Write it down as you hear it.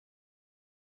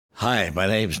Hi, my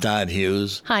name's Don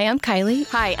Hughes. Hi, I'm Kylie.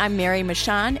 Hi, I'm Mary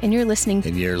Michon, And you're listening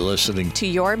And you're listening to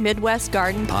Your Midwest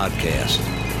Garden podcast.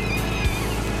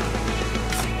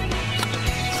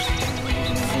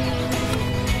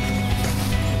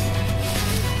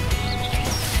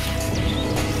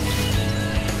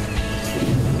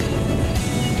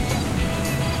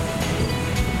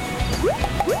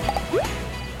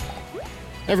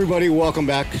 Everybody, welcome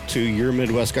back to Your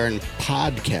Midwest Garden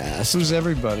podcast. Who's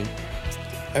everybody?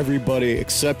 Everybody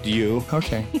except you.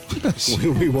 Okay.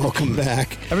 We welcome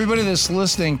back. Everybody that's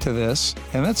listening to this,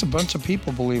 and that's a bunch of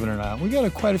people, believe it or not. We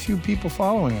got quite a few people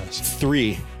following us.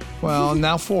 3. Well,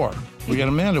 now 4. We got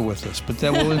Amanda with us, but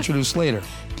that we'll introduce later.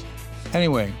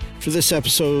 Anyway. For this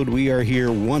episode, we are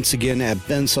here once again at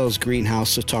Bensel's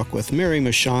Greenhouse to talk with Mary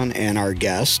Michon and our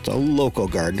guest, a local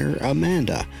gardener,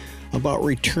 Amanda, about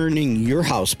returning your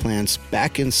houseplants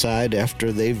back inside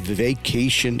after they've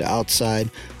vacationed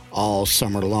outside all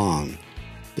summer long.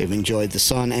 They've enjoyed the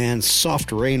sun and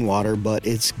soft rainwater, but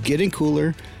it's getting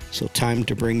cooler, so time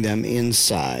to bring them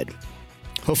inside.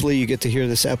 Hopefully you get to hear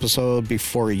this episode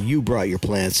before you brought your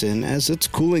plants in, as it's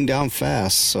cooling down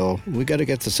fast, so we got to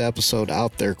get this episode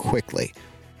out there quickly.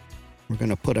 We're going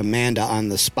to put Amanda on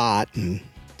the spot and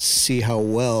see how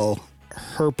well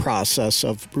her process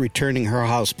of returning her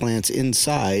houseplants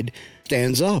inside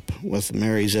stands up with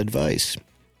Mary's advice.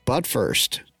 But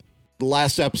first, the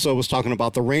last episode was talking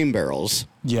about the rain barrels.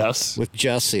 Yes. With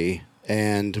Jesse,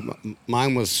 and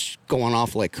mine was going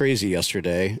off like crazy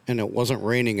yesterday, and it wasn't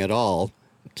raining at all.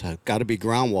 It's got to be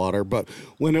groundwater, but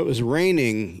when it was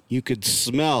raining, you could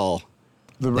smell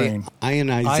the rain.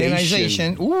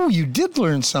 Ionization. Ooh, you did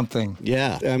learn something.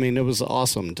 Yeah. I mean, it was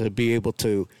awesome to be able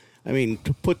to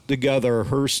put together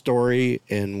her story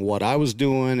and what I was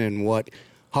doing and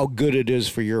how good it is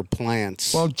for your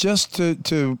plants. Well, just to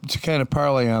kind of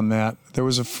parlay on that, there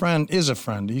was a friend,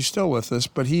 he's still with us,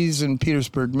 but he's in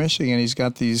Petersburg, Michigan. He's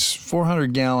got these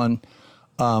 400-gallon,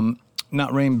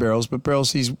 not rain barrels, but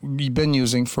barrels he's been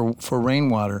using for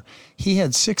rainwater. He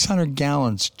had 600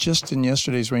 gallons just in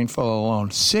yesterday's rainfall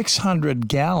alone. 600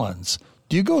 gallons.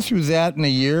 Do you go through that in a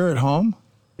year at home?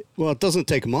 Well, it doesn't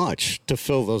take much to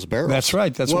fill those barrels. That's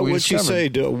right. That's what we discovered. What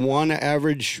would you say? One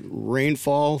average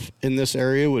rainfall in this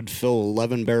area would fill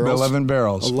 11 barrels? 11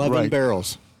 barrels. 11 right.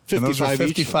 barrels. 55 and those are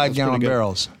 55-gallon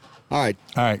barrels. All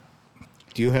right.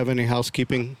 Do you have any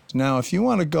housekeeping? Now, if you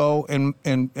want to go and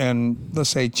let's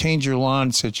say change your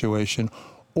lawn situation,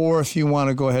 or if you want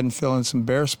to go ahead and fill in some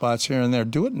bare spots here and there,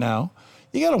 do it now.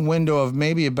 You got a window of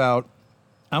maybe about,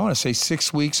 I want to say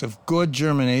 6 weeks of good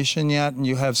germination yet, and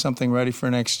you have something ready for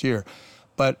next year.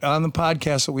 But on the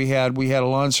podcast that we had a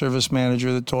lawn service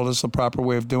manager that told us the proper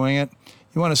way of doing it.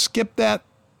 You want to skip that?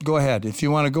 Go ahead. If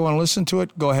you want to go and listen to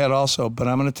it, go ahead also. But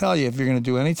I'm going to tell you, if you're going to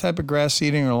do any type of grass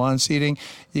seeding or lawn seeding,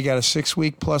 you got a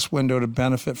 6-week plus window to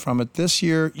benefit from it this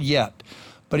year yet.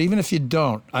 But even if you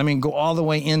don't, go all the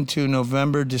way into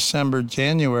November, December,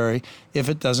 January if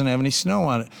it doesn't have any snow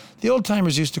on it. The old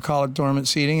timers used to call it dormant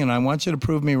seeding, and I want you to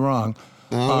prove me wrong.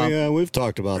 Oh, yeah, we've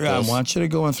talked about this. I want you to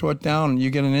go and throw it down. You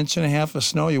get 1.5 inches of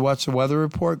snow. You watch the weather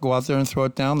report. Go out there and throw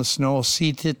it down. The snow will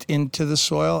seep it into the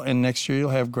soil, and next year you'll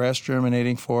have grass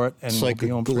germinating for it. And it's like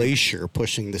a glacier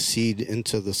pushing the seed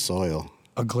into the soil.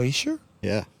 A glacier?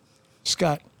 Yeah.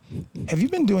 Scott, have you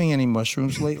been doing any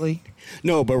mushrooms lately?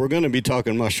 No, but we're going to be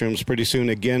talking mushrooms pretty soon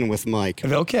again with Mike.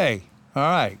 Okay. All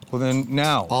right. Well, then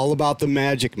now. All about the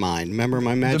Magic Mind. Remember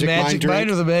my Magic Mind drink? The Magic Mind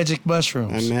or the Magic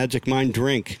Mushrooms? My Magic Mind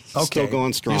drink. Okay. Still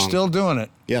going strong. You're still doing it?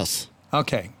 Yes.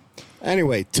 Okay.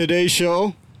 Anyway, today's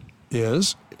show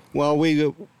is? Well,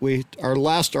 our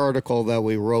last article that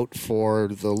we wrote for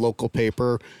the local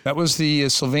paper. That was the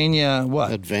Sylvania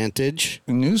what? Advantage.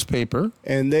 Newspaper.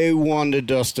 And they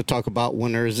wanted us to talk about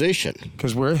winterization.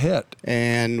 Because we're a hit.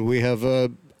 And we have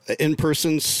a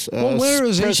in-person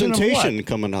presentation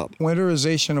coming up.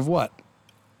 Winterization of what?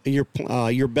 Your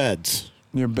beds.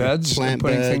 Your beds? Plant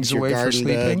putting beds, things away for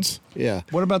sleeping? Beds. Yeah.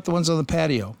 What about the ones on the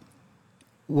patio?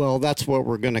 Well, that's what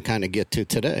we're going to kind of get to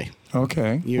today.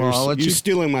 Okay. You're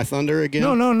stealing my thunder again?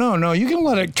 No. You can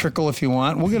let it trickle if you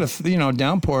want. We'll get a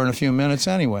downpour in a few minutes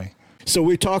anyway. So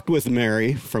we talked with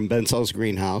Mary from Bensel's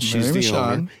Greenhouse. She's the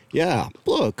owner. Yeah.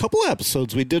 Well, a couple of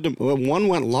episodes we did. One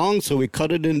went long, so we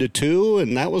cut it into 2,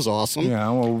 and that was awesome. Yeah,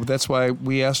 well, that's why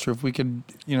we asked her if we could,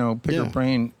 pick her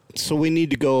brain. So we need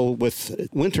to go with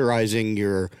winterizing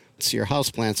your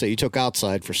houseplants that you took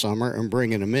outside for summer and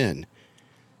bringing them in.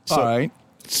 All right.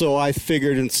 So I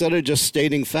figured instead of just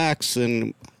stating facts,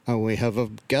 and we have a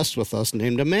guest with us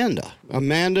named Amanda.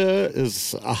 Amanda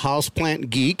is a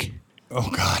houseplant geek. Oh,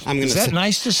 God. Is that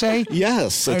nice to say?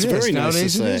 Yes, it's very nice to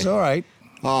say. Nowadays it is. All right.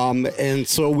 And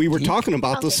so we were talking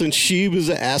about this, and she was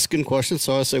asking questions.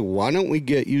 So I said, why don't we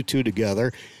get you two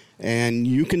together, and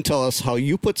you can tell us how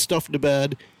you put stuff to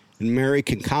bed, and Mary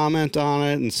can comment on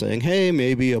it and saying, hey,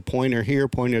 maybe a pointer here,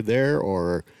 pointer there,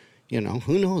 or, who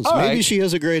knows? All Maybe right. she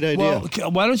has a great idea.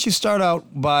 Well, why don't you start out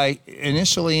by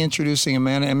initially introducing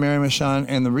Amanda and Mary Michon?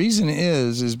 And the reason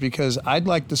is because I'd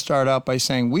like to start out by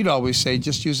saying, we'd always say,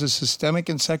 just use a systemic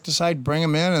insecticide, bring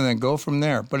them in, and then go from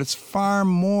there. But it's far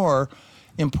more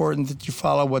important that you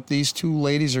follow what these two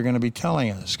ladies are going to be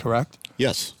telling us, correct?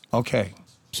 Yes. Okay.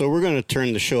 So we're going to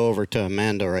turn the show over to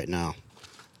Amanda right now.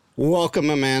 Welcome,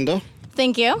 Amanda.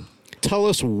 Thank you. Tell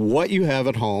us what you have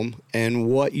at home and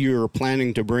what you're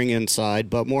planning to bring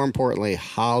inside, but more importantly,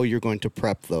 how you're going to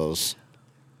prep those.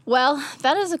 Well,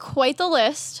 that is quite the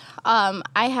list. I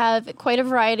have quite a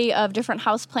variety of different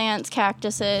houseplants,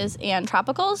 cactuses, and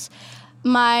tropicals.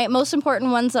 My most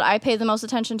important ones that I pay the most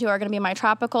attention to are going to be my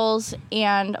tropicals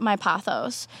and my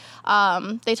pothos.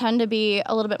 They tend to be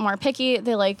a little bit more picky.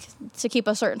 They like to keep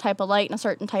a certain type of light and a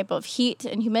certain type of heat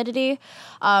and humidity.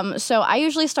 So I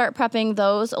usually start prepping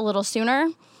those a little sooner.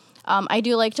 I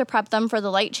do like to prep them for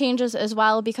the light changes as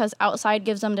well, because outside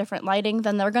gives them different lighting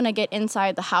than they're going to get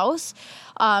inside the house.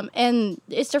 And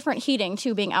it's different heating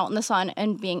too, being out in the sun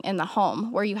and being in the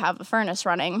home where you have a furnace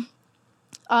running.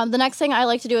 The next thing I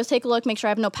like to do is take a look, make sure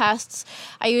I have no pests.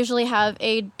 I usually have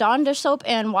a Dawn dish soap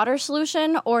and water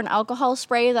solution or an alcohol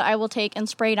spray that I will take and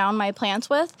spray down my plants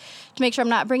with to make sure I'm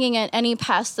not bringing in any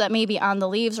pests that may be on the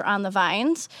leaves or on the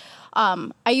vines.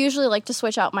 I usually like to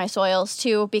switch out my soils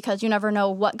too, because you never know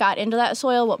what got into that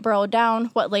soil, what burrowed down,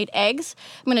 what laid eggs.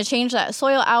 I'm going to change that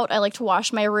soil out. I like to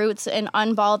wash my roots and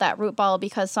unball that root ball,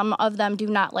 because some of them do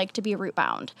not like to be root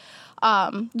bound.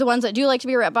 The ones that do like to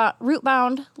be root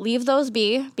bound, leave those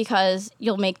be, because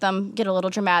you'll make them get a little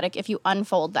dramatic if you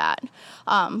unfold that.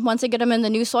 Once I get them in the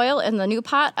new soil, in the new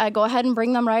pot, I go ahead and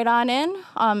bring them right on in.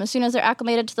 As soon as they're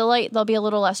acclimated to the light, they'll be a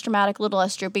little less dramatic, a little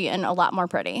less droopy, and a lot more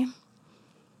pretty.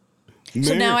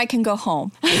 So now I can go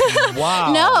home.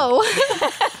 Wow. No.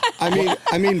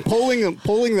 I mean,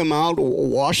 pulling them out,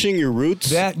 washing your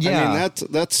roots. Yeah. I mean,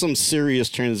 that's some serious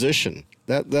transition.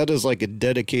 That is like a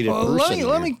dedicated person.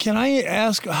 Let me. Can I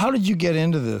ask? How did you get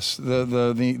into this?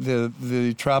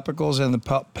 The tropicals and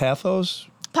the pathos.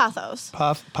 Pothos.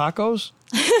 Pacos.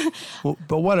 Well,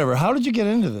 but whatever. How did you get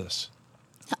into this?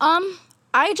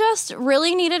 I just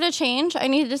really needed a change. I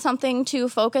needed something to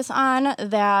focus on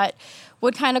that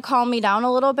would kind of calm me down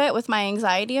a little bit with my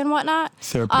anxiety and whatnot.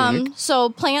 Therapeutic. So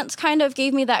plants kind of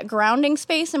gave me that grounding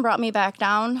space and brought me back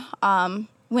down.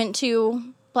 Went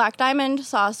to Black Diamond,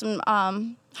 saw some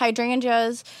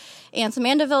hydrangeas and some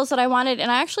mandevilles that I wanted, and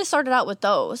I actually started out with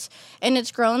those. And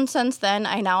it's grown since then.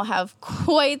 I now have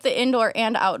quite the indoor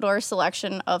and outdoor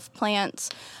selection of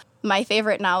plants. My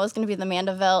favorite now is going to be the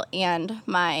mandeville and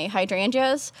my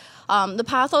hydrangeas. The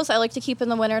pothos I like to keep in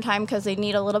the wintertime because they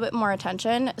need a little bit more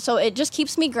attention. So it just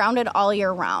keeps me grounded all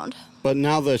year round. But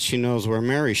now that she knows where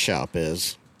Mary's shop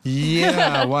is,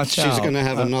 yeah, watch out. She's going to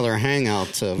have another hangout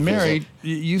to Mary,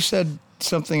 visit. you said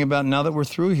something about now that we're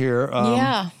through here.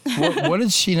 Yeah. What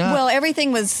did she not? Well,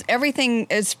 everything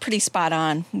is pretty spot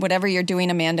on. Whatever you're doing,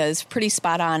 Amanda, is pretty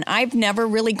spot on. I've never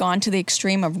really gone to the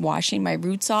extreme of washing my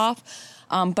roots off.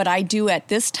 But I do at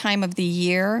this time of the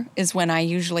year is when I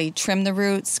usually trim the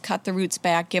roots, cut the roots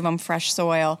back, give them fresh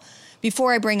soil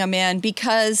before I bring them in,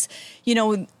 because,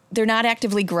 they're not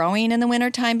actively growing in the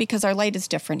wintertime because our light is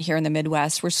different here in the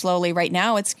Midwest. We're slowly, right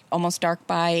now, it's almost dark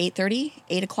by 8:30,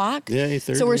 8 o'clock. Yeah,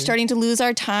 8:30. So we're starting to lose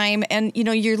our time. And,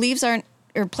 your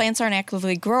plants aren't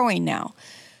actively growing now.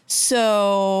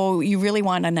 So you really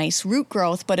want a nice root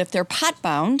growth. But if they're pot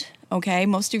bound, okay,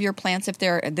 most of your plants, if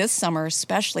they're this summer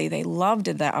especially, they loved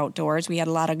the outdoors. We had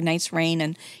a lot of nice rain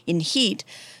and in heat.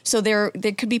 So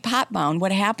they could be pot bound.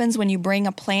 What happens when you bring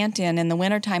a plant in the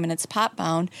wintertime and it's pot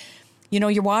bound,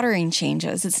 your watering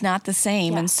changes. It's not the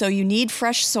same. Yeah. And so you need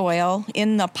fresh soil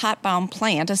in the pot-bound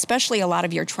plant, especially a lot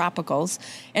of your tropicals.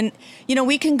 And,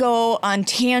 we can go on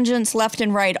tangents left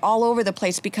and right all over the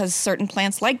place because certain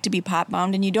plants like to be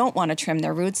pot-bound and you don't want to trim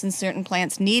their roots, and certain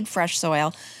plants need fresh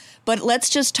soil. But let's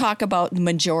just talk about the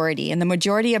majority. And the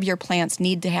majority of your plants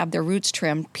need to have their roots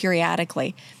trimmed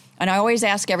periodically. And I always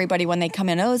ask everybody when they come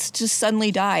in, it's just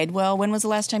suddenly died. Well, when was the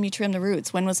last time you trimmed the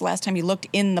roots? When was the last time you looked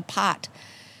in the pot?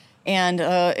 And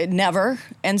never.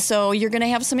 And so you're going to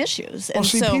have some issues. Well,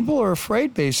 and people are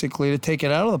afraid basically to take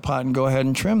it out of the pot and go ahead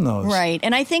and trim those. Right.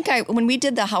 And I think when we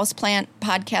did the houseplant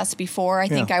podcast before,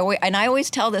 I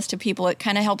always tell this to people, it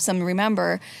kind of helps them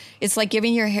remember. It's like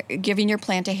giving your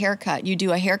plant a haircut. You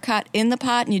do a haircut in the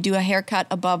pot and you do a haircut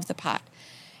above the pot.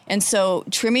 And so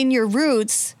trimming your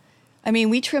roots I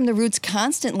mean, we trim the roots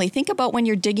constantly. Think about when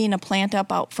you're digging a plant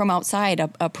up out from outside,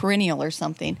 a perennial or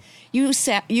something. You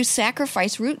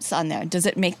sacrifice roots on that. Does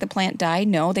it make the plant die?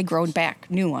 No, they grow back,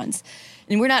 new ones.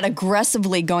 And we're not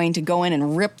aggressively going to go in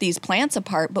and rip these plants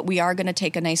apart, but we are going to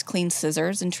take a nice clean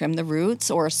scissors and trim the roots,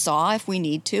 or a saw if we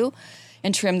need to,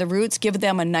 and trim the roots, give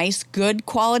them a nice, good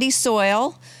quality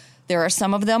soil. There are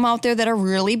some of them out there that are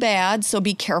really bad, so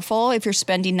be careful. If you're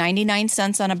spending 99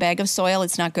 cents on a bag of soil,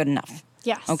 it's not good enough.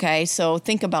 Yes. Okay, so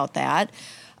think about that.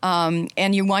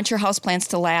 And you want your houseplants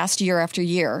to last year after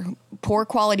year. Poor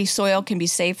quality soil can be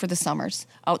saved for the summers.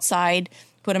 Outside,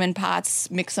 put them in pots,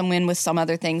 mix them in with some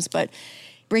other things. But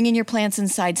bringing your plants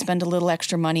inside, spend a little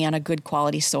extra money on a good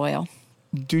quality soil.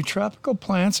 Do tropical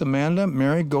plants, Amanda,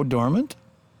 Mary, go dormant?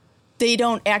 They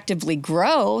don't actively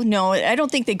grow. No, I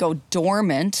don't think they go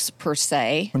dormant per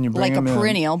se, When you bring like a them in,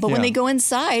 perennial. But when yeah. they go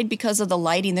inside, because of the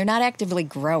lighting, they're not actively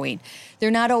growing. They're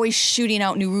not always shooting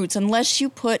out new roots unless you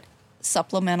put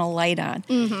supplemental light on.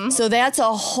 Mm-hmm. So that's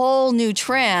a whole new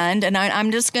trend. And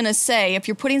I'm just going to say, if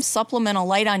you're putting supplemental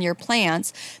light on your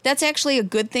plants, that's actually a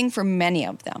good thing for many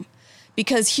of them.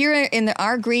 Because here in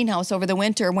our greenhouse over the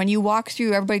winter, when you walk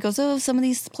through, everybody goes, oh, some of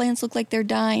these plants look like they're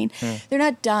dying. Yeah. They're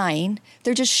not dying.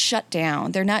 They're just shut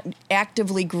down. They're not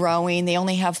actively growing. They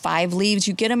only have 5 leaves.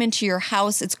 You get them into your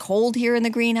house. It's cold here in the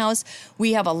greenhouse.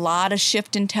 We have a lot of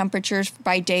shift in temperatures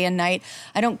by day and night.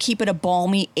 I don't keep it a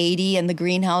balmy 80 in the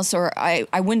greenhouse, or I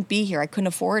wouldn't be here. I couldn't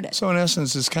afford it. So in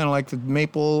essence, it's kind of like the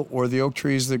maple or the oak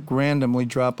trees that randomly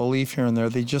drop a leaf here and there.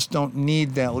 They just don't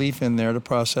need that leaf in there to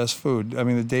process food. I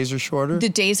mean, the days are shorter. The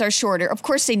days are shorter. Of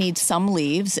course, they need some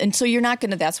leaves. And so you're not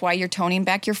going to, that's why you're toning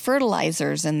back your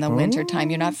fertilizers in the wintertime.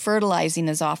 You're not fertilizing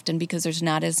as often because there's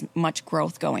not as much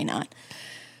growth going on.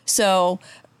 So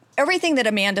everything that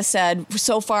Amanda said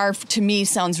so far to me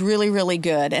sounds really, really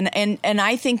good. And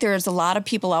I think there's a lot of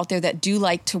people out there that do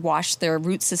like to wash their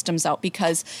root systems out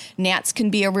because gnats can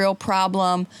be a real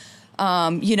problem.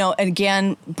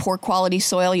 Again, poor quality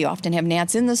soil. You often have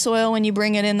gnats in the soil when you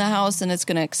bring it in the house, and it's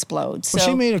going to explode. So Well,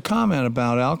 she made a comment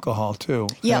about alcohol too.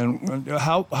 Yeah. And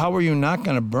how are you not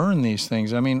going to burn these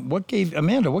things? I mean, what gave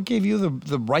you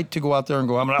the right to go out there and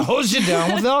go, I'm going to hose you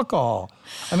down with alcohol?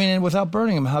 I mean, and without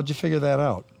burning them, how'd you figure that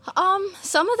out?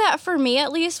 Some of that, for me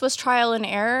at least, was trial and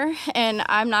error. And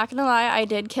I'm not going to lie, I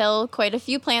did kill quite a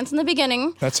few plants in the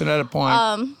beginning. That's an edit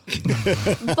point.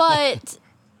 But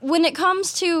when it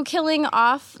comes to killing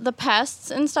off the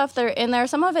pests and stuff that are in there,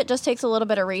 some of it just takes a little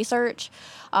bit of research.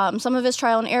 Some of it's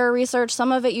trial and error research.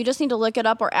 Some of it you just need to look it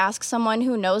up or ask someone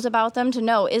who knows about them to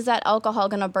know, is that alcohol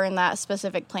going to burn that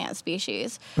specific plant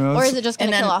species? Well, or is it just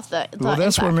going to kill off the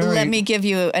that's where insect? Mary- let me give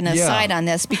you an aside on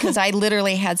this, because I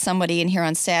literally had somebody in here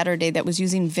on Saturday that was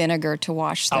using vinegar to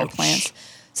wash their Ouch. plants.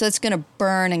 So it's going to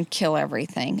burn and kill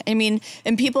everything. I mean,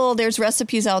 and people, there's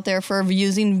recipes out there for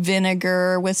using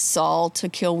vinegar with salt to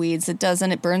kill weeds. It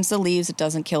burns the leaves. It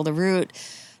doesn't kill the root.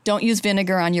 Don't use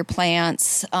vinegar on your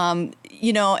plants. And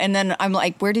then I'm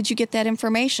like, where did you get that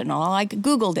information? Oh, I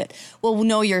Googled it. Well,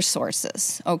 know your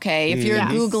sources, okay? If you're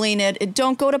Yes. Googling it,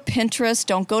 don't go to Pinterest.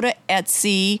 Don't go to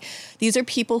Etsy. These are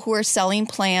people who are selling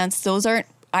plants.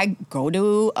 I go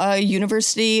to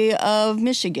University of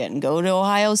Michigan, go to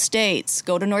Ohio State's,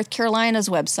 go to North Carolina's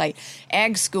website,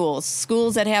 ag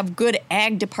schools that have good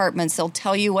ag departments. They'll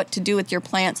tell you what to do with your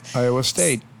plants. Iowa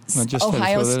State. I just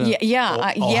Ohio, Ohio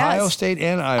yes. State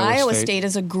and Iowa State. State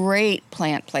is a great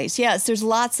plant place. Yes, there's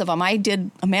lots of them. I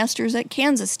did a master's at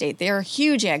Kansas State. They're a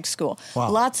huge ag school. Wow.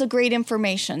 Lots of great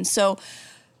information. So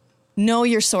know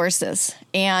your sources.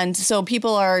 And so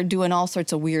people are doing all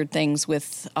sorts of weird things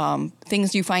with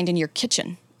things you find in your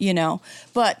kitchen,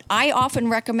 But I often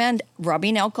recommend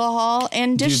rubbing alcohol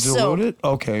and dish soap. Do you dilute it?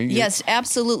 Okay. Yes,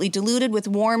 absolutely. Diluted with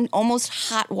warm, almost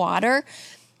hot water.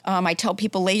 I tell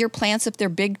people, lay your plants, if they're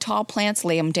big, tall plants,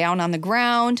 lay them down on the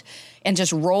ground and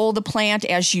just roll the plant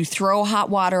as you throw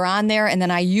hot water on there. And then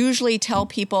I usually tell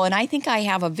people, and I think I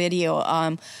have a video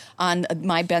on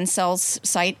my Ben Sell's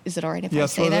site. Is it all right if I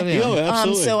say throw that in. Yeah,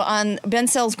 absolutely. So on Ben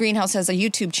Sell's Greenhouse has a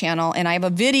YouTube channel, and I have a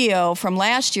video from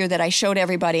last year that I showed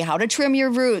everybody how to trim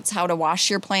your roots, how to wash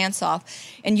your plants off.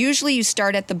 And usually you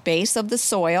start at the base of the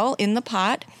soil in the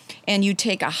pot, and you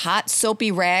take a hot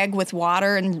soapy rag with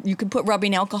water, and you can put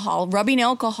rubbing alcohol. Rubbing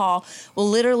alcohol will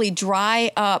literally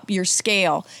dry up your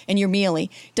scale and your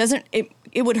mealy.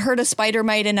 It would hurt a spider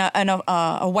mite and a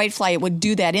whitefly. It would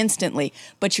do that instantly.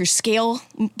 But your scale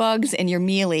bugs and your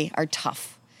mealy are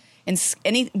tough. And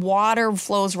any water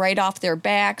flows right off their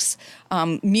backs.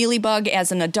 Mealybug,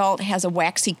 as an adult, has a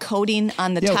waxy coating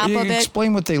on the top of it.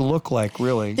 Explain what they look like,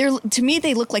 really. To me,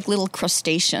 they look like little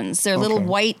crustaceans. They're little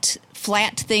white,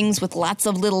 flat things with lots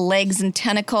of little legs and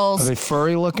tentacles. Are they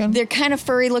furry looking? They're kind of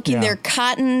furry looking. Yeah. They're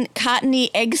cottony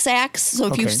egg sacs.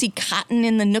 So if you see cotton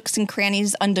in the nooks and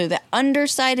crannies under the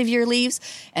underside of your leaves,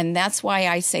 and that's why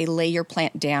I say lay your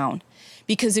plant down.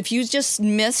 Because if you just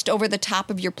mist over the top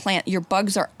of your plant, your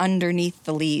bugs are underneath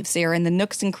the leaves. They are in the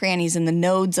nooks and crannies and the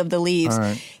nodes of the leaves.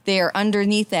 Right. They are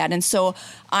underneath that. And so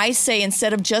I say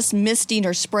instead of just misting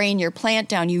or spraying your plant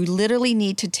down, you literally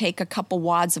need to take a couple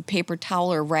wads of paper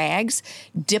towel or rags,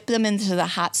 dip them into the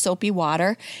hot soapy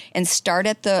water, and start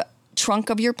at the trunk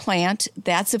of your plant.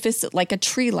 That's if it's like a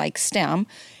tree-like stem.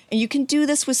 And you can do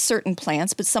this with certain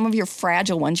plants, but some of your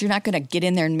fragile ones, you're not going to get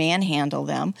in there and manhandle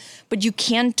them. But you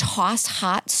can toss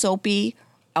hot, soapy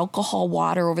alcohol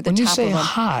water over the top of them. When you say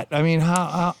hot, I mean,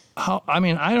 how I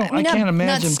mean, I can't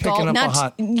imagine picking up a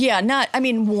hot. Yeah,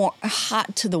 warm,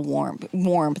 hot to the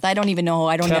warmth. I don't even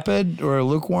know. Tepid or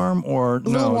lukewarm or a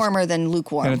little warmer than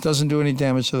lukewarm. And it doesn't do any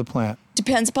damage to the plant.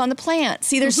 Depends upon the plant.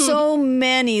 See, there's so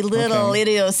many little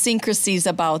idiosyncrasies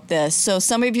about this. So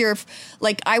some of your,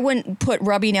 like, I wouldn't put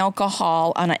rubbing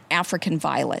alcohol on an African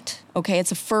violet. Okay,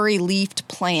 it's a furry leafed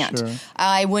plant. Sure.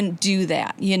 I wouldn't do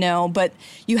that, but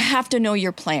you have to know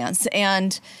your plants.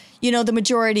 And the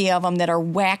majority of them that are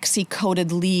waxy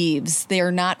coated leaves,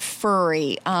 they're not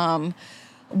furry.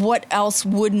 What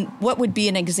would be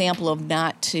an example of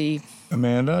not to...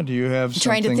 Amanda, do you have something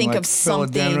trying to think like of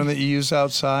something philodendron that you use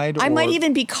outside? I might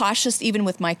even be cautious even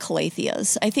with my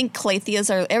calatheas. I think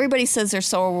calatheas are, everybody says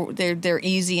they're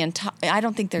easy and tough. I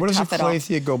don't think they're tough at all. What does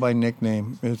a calathea go by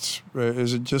nickname? Is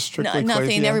it just strictly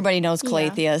nothing. calathea? Everybody knows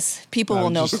calatheas. Yeah. People will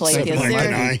know calatheas.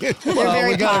 They're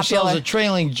very we got popular. ourselves a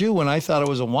trailing Jew when I thought it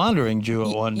was a wandering Jew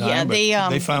at one time. Yeah,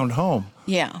 they found home.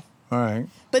 Yeah. All right.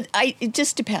 But it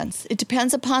just depends. It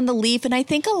depends upon the leaf. And I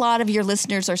think a lot of your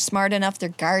listeners are smart enough. They're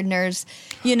gardeners,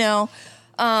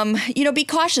 be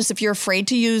cautious. If you're afraid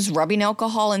to use rubbing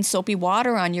alcohol and soapy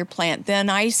water on your plant, then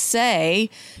I say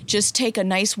just take a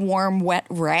nice warm wet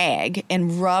rag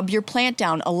and rub your plant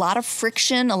down. A lot of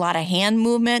friction, a lot of hand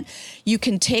movement. You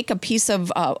can take a piece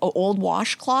of old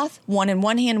washcloth, one in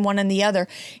one hand, one in the other,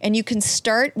 and you can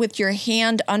start with your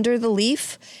hand under the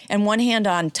leaf and one hand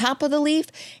on top of the leaf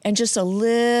and just a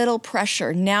little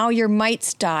pressure. Now your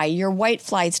mites die, your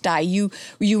whiteflies die. You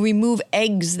remove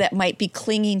eggs that might be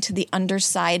clinging to the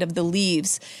underside of the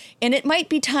leaves. And it might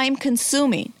be time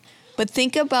consuming, but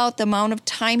think about the amount of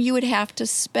time you would have to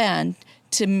spend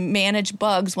to manage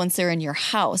bugs once they're in your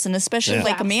house. And especially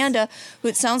like Amanda, who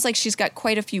it sounds like she's got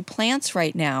quite a few plants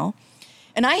right now.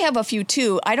 And I have a few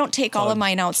too. I don't take all of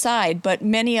mine outside, but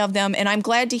many of them. And I'm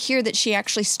glad to hear that she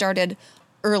actually started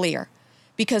earlier,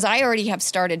 because I already have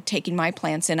started taking my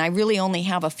plants in. I really only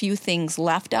have a few things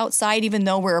left outside, even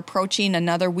though we're approaching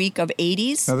another week of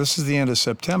 80s. Now, this is the end of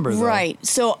September, though. Right.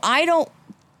 So I don't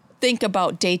think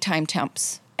about daytime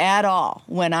temps at all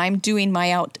when I'm doing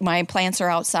my plants are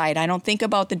outside. I don't think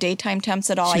about the daytime temps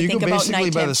at all. So I think about basically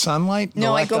night by temps. the sunlight?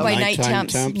 No, I go by Nighttime night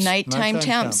temps. temps. Nighttime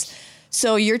temps.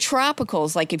 So your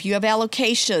tropicals, like if you have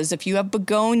alocasias, if you have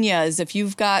begonias, if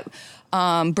you've got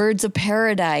birds of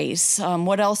paradise,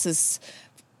 what else is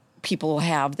people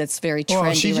have that's very trendy?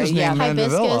 Well, she just named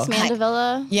Hibiscus, Mandevilla.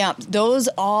 mandevilla. Yeah, those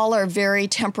all are very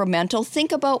temperamental.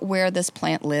 Think about where this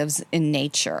plant lives in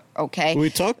nature, okay?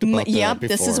 We talked about that Yep, before.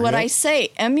 this is what I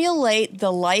say. Emulate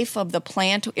the life of the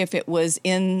plant if it was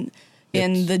in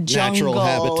the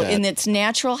jungle, in its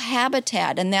natural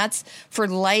habitat. And that's for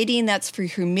lighting, that's for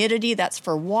humidity, that's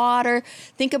for water.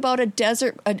 Think about a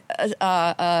desert,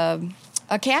 a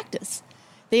cactus.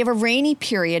 They have a rainy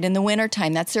period in the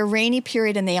wintertime. That's their rainy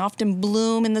period, and they often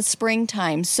bloom in the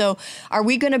springtime. So are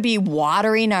we going to be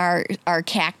watering our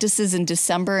cactuses in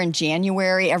December and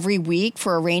January every week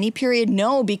for a rainy period?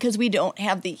 No, because we don't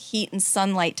have the heat and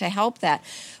sunlight to help that.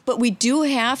 But we do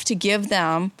have to give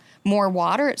them more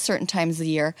water at certain times of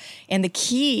the year. And the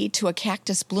key to a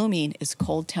cactus blooming is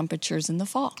cold temperatures in the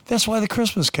fall. That's why the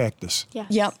Christmas cactus. Yeah.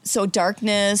 Yep. So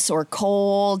darkness or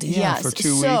cold. Yeah, yes. for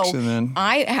 2 weeks and then...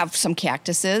 I have some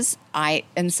cactuses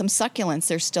and some succulents.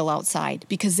 They're still outside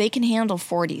because they can handle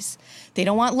 40s. They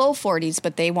don't want low 40s,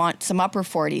 but they want some upper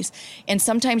 40s. And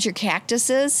sometimes your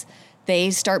cactuses,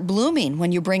 they start blooming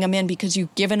when you bring them in because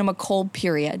you've given them a cold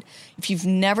period. If you've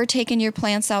never taken your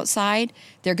plants outside,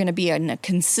 they're going to be in a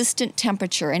consistent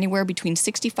temperature, anywhere between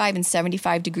 65 and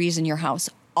 75 degrees in your house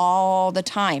all the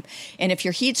time. And if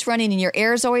your heat's running and your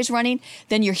air is always running,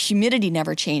 then your humidity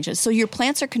never changes. So your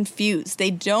plants are confused.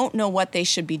 They don't know what they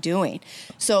should be doing.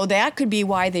 So that could be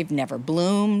why they've never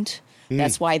bloomed.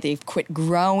 That's why they've quit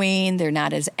growing. They're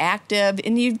not as active,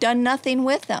 and you've done nothing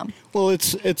with them. Well,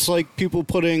 it's like people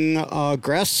putting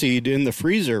grass seed in the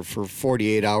freezer for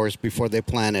 48 hours before they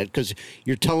plant it, because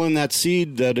you're telling that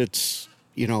seed that it's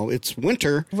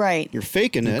winter. Right. You're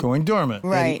faking it. Going dormant.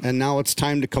 Right. And now it's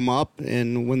time to come up,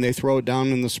 and when they throw it down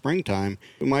in the springtime.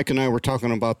 Mike and I were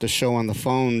talking about the show on the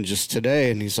phone just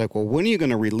today, and he's like, well, when are you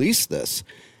going to release this?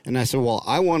 And I said, well,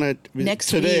 I want it next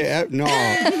today. week. No.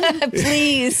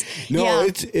 Please. No,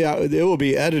 it will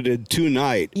be edited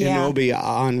tonight, and it'll be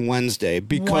on Wednesday,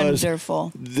 because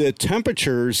wonderful. The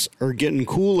temperatures are getting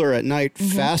cooler at night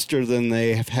faster than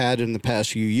they have had in the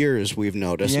past few years, we've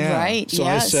noticed. Yeah. Right, So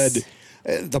I said,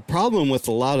 the problem with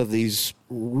a lot of these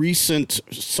recent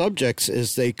subjects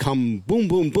is they come boom,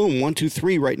 boom, boom, 1, 2,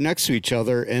 3 right next to each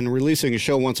other, and releasing a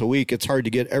show once a week, it's hard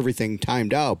to get everything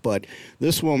timed out. But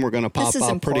this one we're going to pop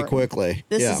out pretty quickly.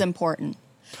 This is important.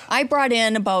 I brought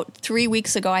in about 3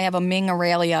 weeks ago, I have a Ming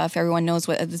Aurelia, if everyone knows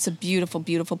what, it's a beautiful,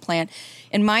 beautiful plant.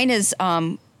 And mine is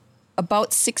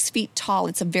about 6 feet tall.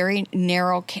 It's a very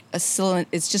narrow,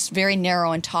 it's just very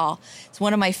narrow and tall. It's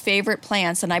one of my favorite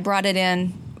plants, and I brought it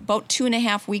in about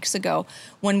 2.5 weeks ago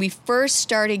when we first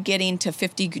started getting to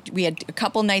 50. We had a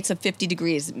couple nights of 50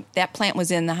 degrees. That plant was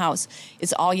in the house.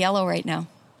 It's all yellow right now,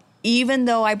 even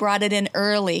though I brought it in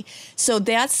early. So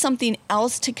that's something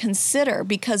else to consider,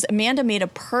 because Amanda made a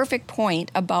perfect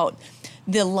point about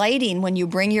the lighting when you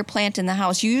bring your plant in the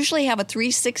house. You usually have a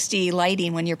 360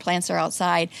 lighting when your plants are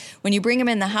outside. When you bring them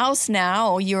in the house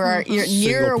now, you're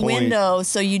near a window,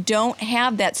 so you don't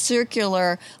have that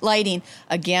circular lighting.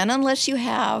 Again, unless you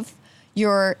have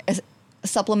your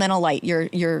supplemental light,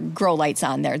 your grow lights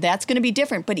on there. That's going to be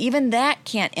different. But even that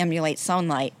can't emulate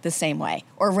sunlight the same way,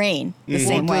 or rain the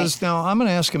same way. Now, I'm going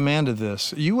to ask Amanda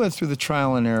this. You went through the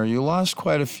trial and error. You lost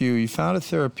quite a few. You found it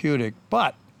therapeutic,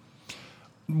 but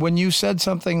when you said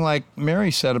something like Mary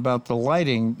said about the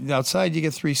lighting, outside you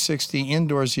get 360,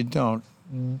 indoors you don't.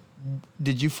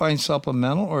 Did you find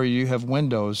supplemental, or you have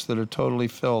windows that are totally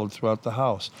filled throughout the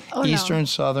house? Eastern,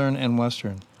 southern, and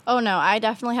western. Oh, no, I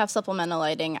definitely have supplemental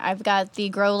lighting. I've got the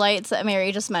grow lights that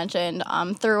Mary just mentioned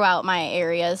throughout my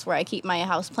areas where I keep my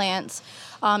house plants.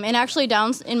 And actually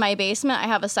down in my basement, I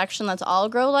have a section that's all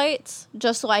grow lights,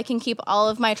 just so I can keep all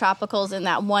of my tropicals in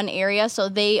that one area, so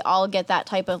they all get that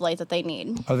type of light that they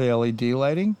need. Are they LED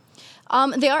lighting?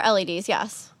 They are LEDs,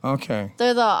 yes. Okay.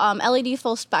 They're the LED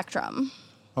full spectrum.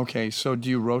 Okay, so do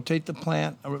you rotate the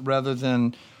plant rather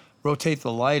than rotate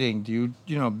the lighting? Do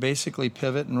you basically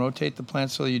pivot and rotate the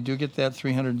plant so you do get that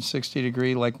 360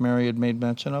 degree like Mary had made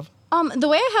mention of? The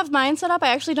way I have mine set up, I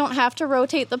actually don't have to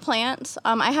rotate the plants.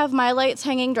 I have my lights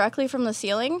hanging directly from the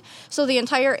ceiling, so the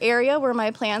entire area where my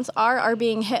plants are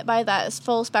being hit by that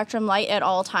full spectrum light at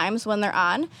all times when they're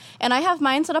on. And I have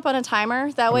mine set up on a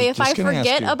timer. That way, if I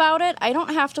forget about it, I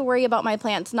don't have to worry about my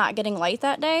plants not getting light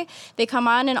that day. They come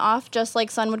on and off just like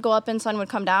sun would go up and sun would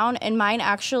come down. And mine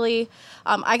actually,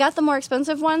 I got the more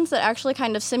expensive ones that actually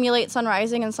kind of simulate sun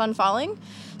rising and sun falling.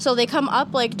 So they come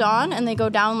up like dawn and they go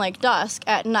down like dusk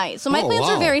at night. So my plants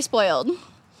are very spoiled.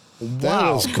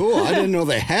 That was cool. I didn't know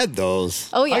they had those.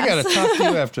 Oh, yes. I got to talk to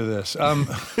you after this.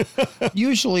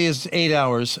 Usually it's 8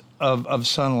 hours of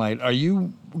sunlight. Are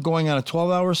you going on a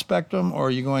 12-hour spectrum, or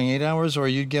are you going 8 hours, or are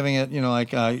you giving it,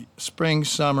 like a spring,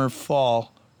 summer,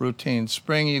 fall routine?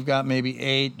 Spring, you've got maybe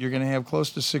 8. You're going to have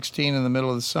close to 16 in the middle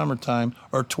of the summertime,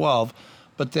 or 12,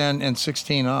 but then and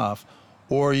 16 off.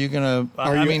 Or are you going to...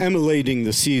 Are you emulating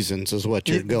the seasons is what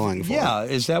you're going for? Yeah.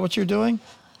 Is that what you're doing?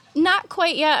 Not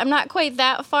quite yet. I'm not quite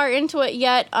that far into it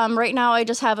yet. Right now, I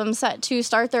just have them set to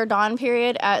start their dawn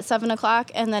period at 7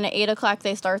 o'clock, and then at 8 o'clock,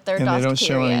 they start their dusk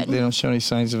period. They don't show any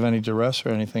signs of any duress or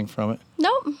anything from it?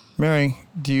 Nope. Mary,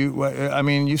 you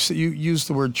used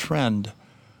the word trend.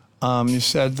 You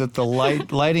said that the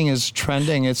lighting is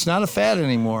trending. It's not a fad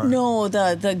anymore. No,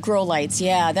 the grow lights,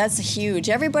 yeah, that's huge.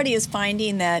 Everybody is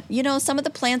finding that, some of the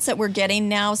plants that we're getting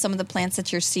now, some of the plants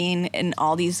that you're seeing in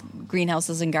all these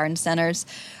greenhouses and garden centers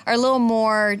are a little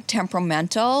more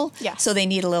temperamental. Yeah. So they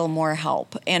need a little more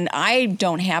help. And I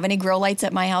don't have any grow lights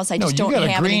at my house. I just don't have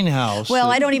have a greenhouse.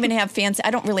 I don't even have fancy. I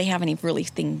don't really have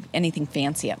anything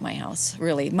fancy at my house,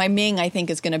 really. My Ming, I think,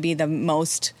 is going to be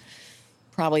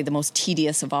probably the most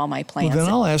tedious of all my plants. Well,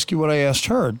 then I'll ask you what I asked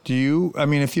her. If you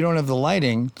don't have the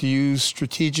lighting, do you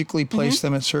strategically place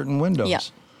them at certain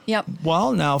windows? Yep.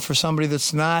 Well, now for somebody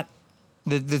that's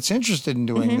interested in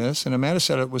doing this, and Amanda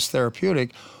said it was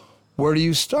therapeutic, Where do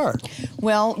you start?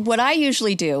 Well, what I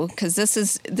usually do, because this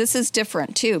is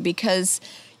different too, because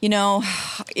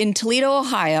in Toledo,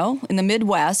 Ohio, in the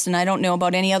Midwest, and I don't know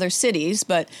about any other cities,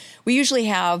 but we usually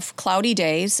have cloudy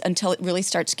days until it really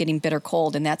starts getting bitter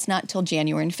cold, and that's not until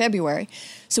January and February.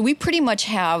 So we pretty much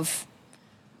have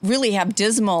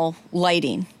dismal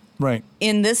lighting Right.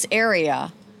 in this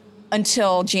area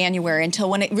until January,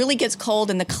 until when it really gets cold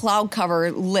and the cloud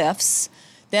cover lifts,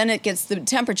 then the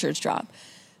temperatures drop.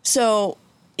 So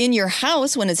in your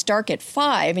house, when it's dark at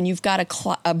 5 and you've got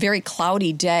a very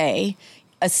cloudy day,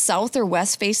 a south or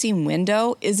west facing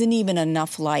window isn't even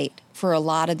enough light for a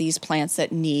lot of these plants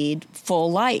that need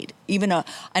full light.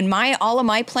 All of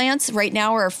my plants right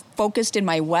now are focused in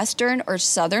my western or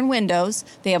southern windows.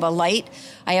 They have I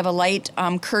have a light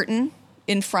curtain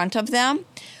in front of them.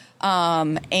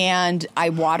 And I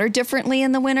water differently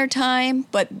in the wintertime,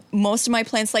 but most of my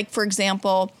plants, like for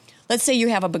example, let's say you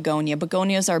have a begonia.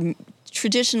 Begonias are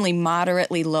traditionally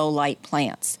moderately low light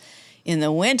plants. In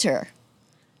the winter,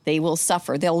 they will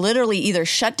suffer. They'll literally either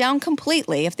shut down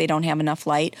completely if they don't have enough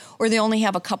light, or they only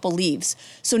have a couple leaves.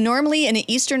 So normally an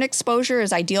eastern exposure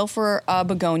is ideal for a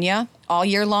begonia all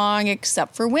year long,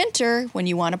 except for winter when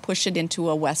you want to push it into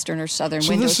a western or southern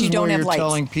window if you don't have lights. So this is where you're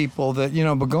telling people that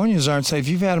begonias aren't safe. If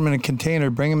you've had them in a container,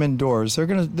 bring them indoors. They're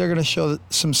gonna show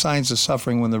some signs of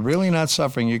suffering. When they're really not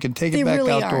suffering, you can take it back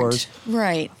really outdoors. Aren't.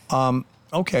 Right.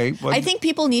 Okay. Well, I think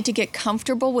people need to get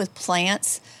comfortable with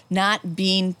plants not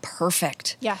being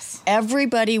perfect. Yes.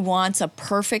 Everybody wants a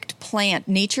perfect plant.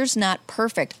 Nature's not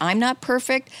perfect. I'm not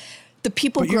perfect. The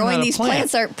people growing these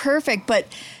plants aren't perfect, but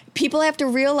people have to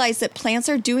realize that plants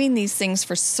are doing these things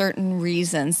for certain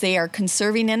reasons. They are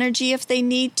conserving energy if they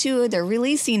need to. They're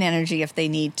releasing energy if they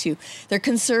need to. They're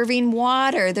conserving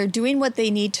water. They're doing what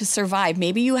they need to survive.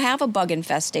 Maybe you have a bug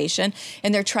infestation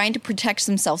and they're trying to protect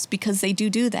themselves because they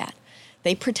do that.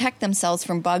 They protect themselves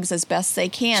from bugs as best they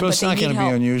can. So it's not going to be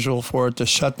unusual for it to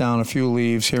shut down a few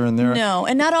leaves here and there? No,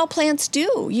 and not all plants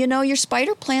do. Your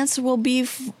spider plants will be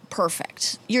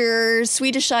perfect. Your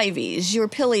Swedish ivies, your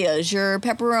pillias, your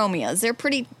peperomias, they're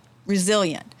pretty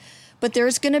resilient. But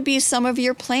there's going to be some of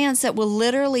your plants that will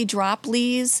literally drop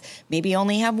leaves, maybe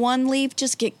only have one leaf.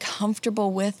 Just get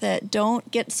comfortable with it. Don't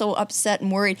get so upset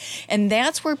and worried. And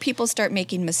that's where people start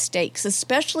making mistakes,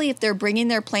 especially if they're bringing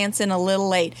their plants in a little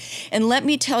late. And let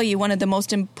me tell you, one of the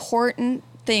most important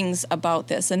things about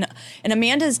this, and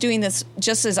Amanda is doing this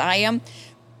just as I am,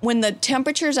 when the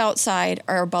temperatures outside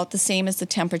are about the same as the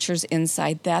temperatures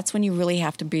inside, that's when you really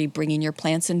have to be bringing your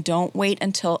plants in. Don't wait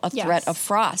until a threat of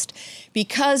frost,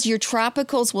 because your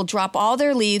tropicals will drop all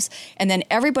their leaves and then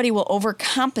everybody will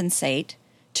overcompensate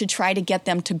to try to get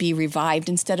them to be revived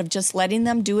instead of just letting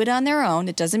them do it on their own.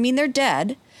 It doesn't mean they're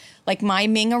dead. Like my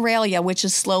Ming Aurelia, which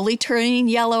is slowly turning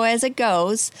yellow as it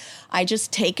goes, I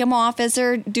just take them off as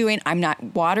they're doing. I'm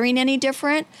not watering any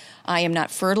different. I am not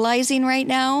fertilizing right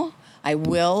now. I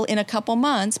will in a couple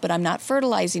months, but I'm not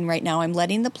fertilizing right now. I'm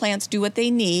letting the plants do what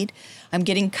they need. I'm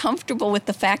getting comfortable with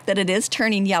the fact that it is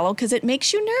turning yellow because it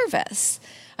makes you nervous.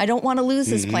 I don't want to lose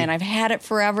this plant. I've had it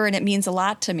forever, and it means a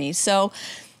lot to me. So,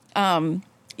 I'm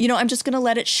just going to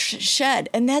let it shed,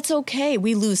 and that's okay.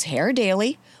 We lose hair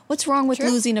daily. What's wrong with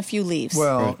losing a few leaves?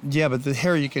 Well, yeah, but the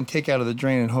hair you can take out of the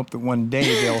drain and hope that one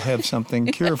day they'll have something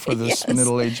cure for this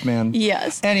middle-aged man.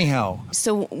 Yes. Anyhow.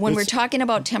 So when we're talking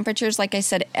about temperatures, like I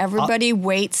said, everybody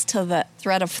waits till the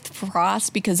threat of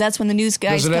frost because that's when the news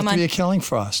guys come on. Does it have to be a killing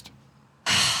frost?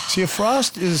 See, a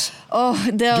frost is...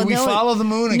 do we follow the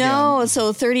moon again? No,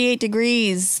 so 38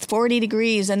 degrees, 40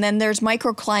 degrees, and then there's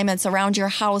microclimates around your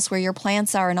house where your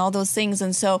plants are and all those things.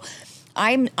 And so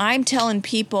I'm telling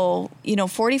people,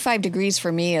 45 degrees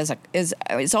for me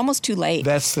is almost too late.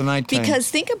 That's the nighttime. Because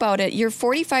think about it, you're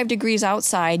 45 degrees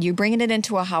outside, you're bringing it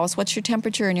into a house. What's your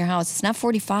temperature in your house? It's not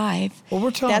 45. Well,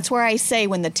 we're talking. That's where I say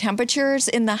when the temperatures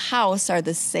in the house are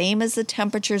the same as the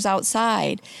temperatures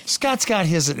outside. Scott's got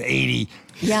his at 80.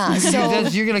 Yeah, so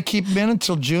you're going to keep them in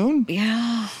until June?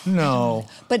 Yeah. No.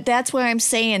 But that's where I'm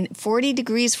saying 40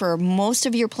 degrees for most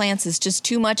of your plants is just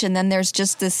too much, and then there's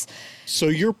just this. So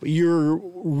you're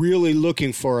really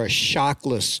looking for a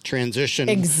shockless transition.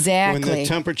 Exactly. When the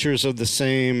temperatures are the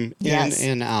same in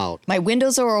and out. My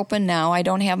windows are open now. I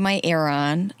don't have my air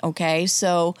on. Okay.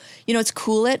 So, it's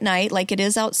cool at night like it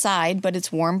is outside, but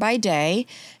it's warm by day.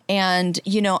 And,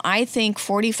 I think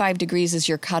 45 degrees is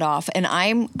your cutoff. And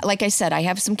like I said, I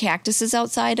have some cactuses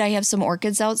outside. I have some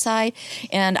orchids outside.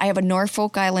 And I have a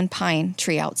Norfolk Island pine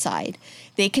tree outside.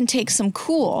 They can take some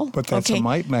cool. But that's a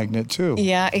mite magnet, too.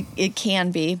 Yeah, it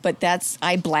can be. But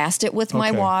I blast it with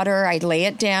my water. I lay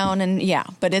it down. And,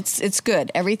 but it's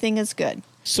good. Everything is good.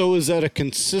 So is that a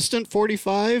consistent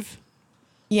 45?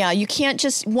 Yeah, you can't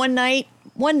just one night's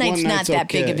not that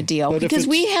big of a deal, but because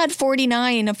we had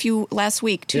 49 last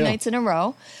week, two nights in a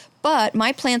row. But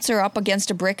my plants are up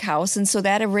against a brick house, and so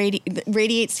that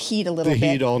radiates heat a little bit. The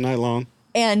heat all night long.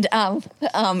 And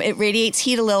it radiates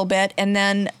heat a little bit, and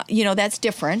then, that's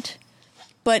different.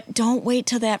 But don't wait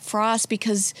till that frost,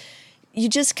 because you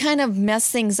just kind of mess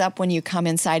things up when you come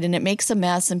inside, and it makes a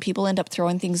mess, and people end up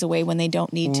throwing things away when they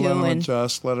don't need to. Let them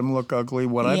adjust, let them look ugly.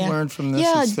 What I've learned from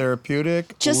this is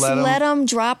therapeutic. Just let them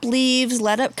drop leaves,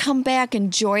 let it come back,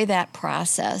 enjoy that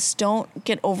process. Don't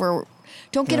get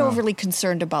overly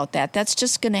concerned about that. That's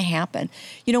just going to happen.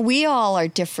 We all are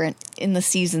different in the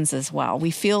seasons as well.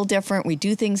 We feel different. We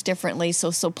do things differently.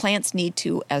 So plants need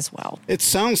to as well. It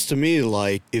sounds to me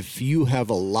like if you have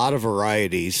a lot of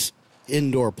varieties,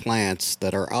 indoor plants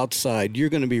that are outside, you're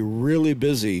going to be really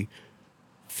busy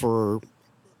for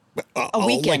a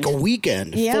weekend. Like a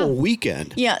weekend, full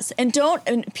weekend. Yes, and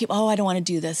people. I don't want to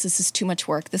do this. This is too much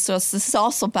work. This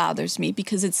also bothers me,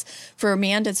 because for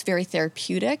Amanda, it's very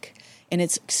therapeutic. And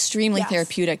it's extremely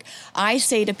therapeutic. I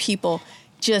say to people,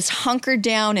 just hunker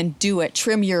down and do it.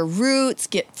 Trim your roots,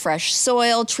 get fresh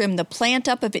soil, trim the plant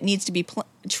up if it needs to be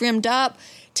trimmed up,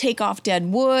 take off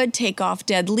dead wood, take off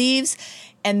dead leaves,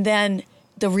 and then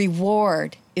the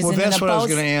reward is that's what I was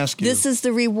going to ask you. This is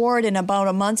the reward in about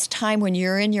a month's time, when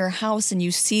you're in your house and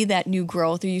you see that new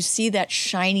growth, or you see that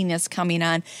shininess coming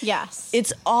on. Yes.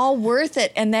 It's all worth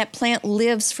it. And that plant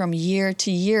lives from year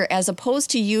to year, as opposed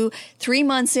to you 3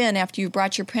 months in after you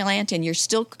brought your plant in, you're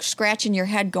still scratching your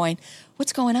head going,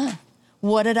 what's going on?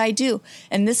 What did I do?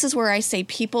 And this is where I say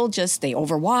people they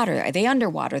overwater, they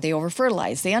underwater, they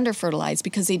overfertilize, they underfertilize,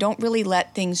 because they don't really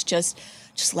let things just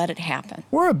let it happen.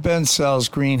 We're at Ben Sell's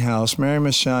greenhouse. Mary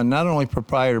Michon, not only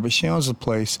proprietor, but she owns the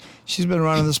place. She's been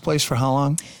running this place for how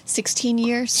long? 16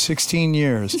 years. 16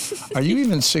 years. Are you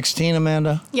even 16,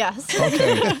 Amanda? Yes.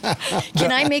 Okay.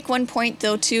 Can I make one point,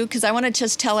 though, too? Because I want to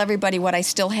just tell everybody what I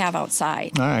still have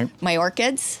outside. All right. My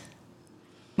orchids,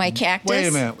 my cactus. Wait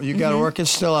a minute. You got orchids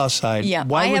still outside. Yeah.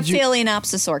 I have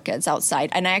Phalaenopsis orchids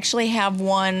outside, and I actually have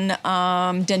one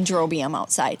Dendrobium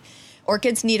outside.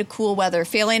 Orchids need a cool weather.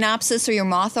 Phalaenopsis, or your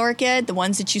moth orchid, the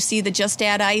ones that you see that just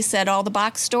add ice at all the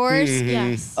box stores. Mm-hmm.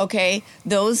 Yes. Okay,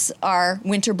 those are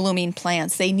winter blooming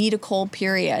plants. They need a cold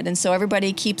period, and so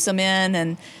everybody keeps them in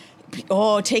and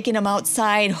taking them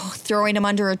outside, throwing them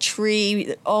under a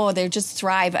tree. They just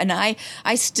thrive. And I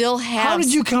still have. How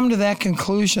did you come to that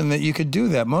conclusion that you could do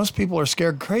that? Most people are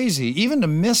scared crazy, even to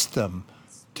miss them.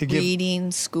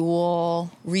 Reading,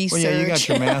 school, research. Well, yeah, you got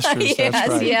your master's. Yes, that's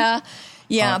right. Yeah.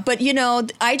 Yeah, but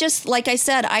I just, like I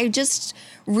said, I just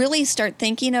really start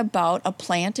thinking about a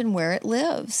plant and where it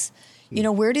lives.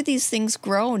 Where do these things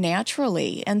grow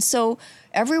naturally? And so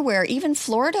everywhere, even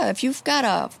Florida, if you've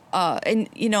got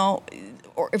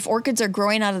or if orchids are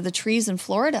growing out of the trees in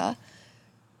Florida,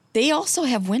 they also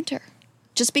have winter.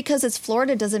 Just because it's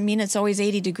Florida doesn't mean it's always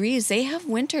 80 degrees. They have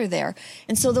winter there.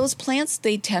 And so those plants,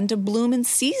 they tend to bloom in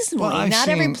seasonally. Well, Not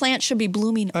every plant should be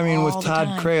blooming all the time. with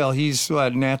Todd Crail, he's a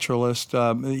naturalist.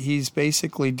 He's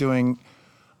basically doing,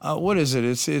 what is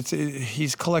it?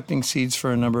 He's collecting seeds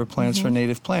for a number of plants, for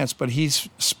native plants. But he's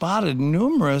spotted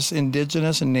numerous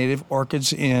indigenous and native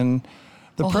orchids in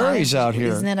the prairies out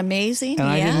here. Isn't that amazing? And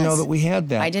I didn't know that we had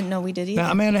that. I didn't know we did either.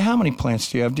 Now, Amanda, how many plants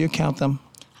do you have? Do you count them?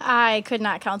 I could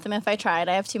not count them if I tried.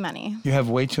 I have too many. You have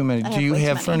way too many. Do you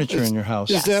have furniture in your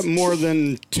house? Is that more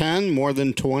than 10, more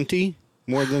than 20,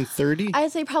 more than 30?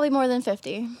 I'd say probably more than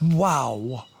 50.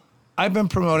 Wow. I've been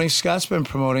promoting, Scott's been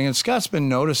promoting, and Scott's been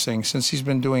noticing since he's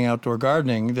been doing outdoor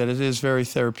gardening that it is very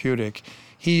therapeutic.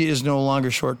 He is no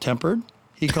longer short-tempered.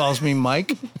 He calls me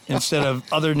Mike instead of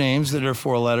other names that are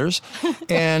 4 letters.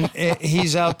 And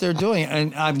he's out there doing it.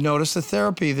 And I've noticed the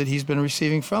therapy that he's been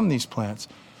receiving from these plants.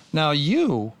 Now,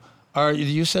 you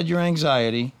said your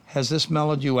anxiety. Has this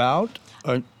mellowed you out?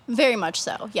 Very much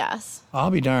so, yes. I'll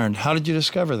be darned. How did you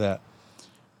discover that?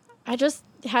 I just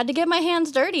had to get my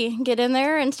hands dirty, get in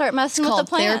there and start messing with the plants. It's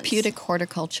called therapeutic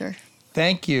horticulture.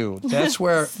 Thank you. That's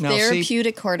where...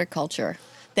 Therapeutic horticulture.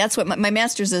 That's what my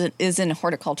master's is in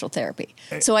horticultural therapy.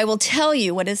 So I will tell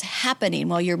you what is happening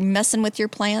while you're messing with your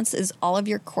plants is all of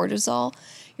your cortisol.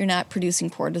 You're not producing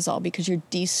cortisol because you're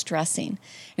de-stressing.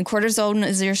 And cortisol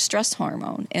is your stress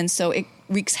hormone. And so it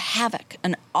wreaks havoc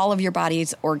on all of your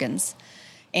body's organs.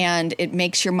 And it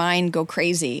makes your mind go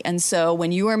crazy. And so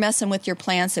when you are messing with your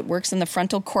plants, it works in the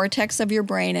frontal cortex of your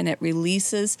brain and it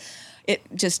releases, it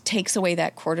just takes away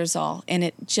that cortisol and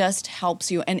it just helps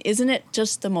you. And isn't it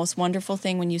just the most wonderful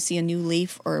thing when you see a new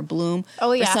leaf or a bloom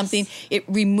or something? It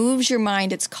removes your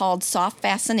mind. It's called soft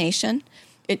fascination.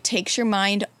 It takes your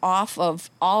mind off of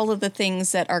all of the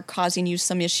things that are causing you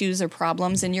some issues or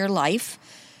problems in your life.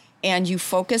 And you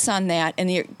focus on that, and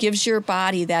it gives your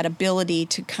body that ability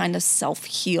to kind of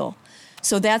self-heal.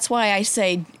 So that's why I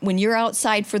say when you're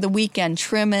outside for the weekend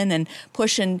trimming and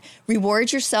pushing,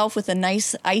 reward yourself with a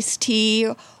nice iced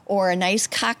tea or a nice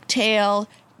cocktail.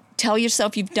 Tell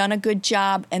yourself you've done a good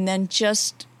job, and then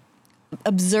just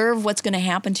observe what's going to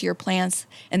happen to your plants,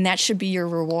 and that should be your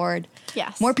reward.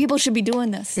 Yes. More people should be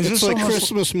doing this. It's like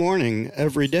Christmas morning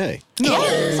every day. No,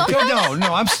 Yeah,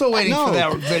 no, I'm still waiting for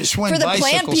that Schwinn For the bicycle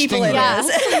plant people, it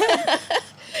stingray.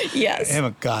 is. Yes. I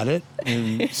haven't got it,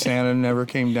 and Santa never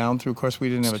came down through. Of course, we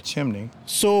didn't have a chimney.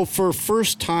 So for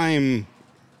first-time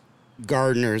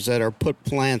gardeners that are put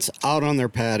plants out on their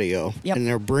patio Yep. and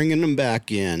they're bringing them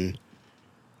back in,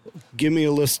 give me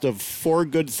a list of 4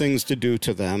 good things to do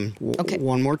to them Okay.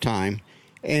 one more time.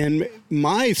 And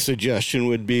my suggestion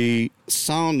would be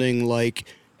sounding like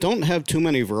don't have too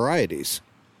many varieties.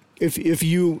 If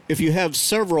you have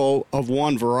several of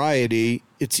one variety,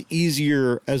 it's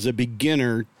easier as a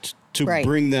beginner to Right.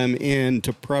 bring them in,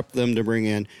 to prep them to bring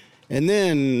in. And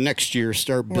then next year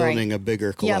start building a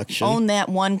bigger collection. Yep. Own that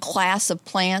one class of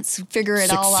plants, figure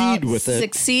it all out.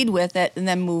 Succeed with it, and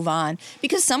then move on.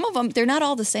 Because some of them, they're not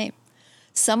all the same.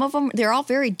 Some of them, they're all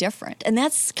very different. And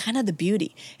that's kind of the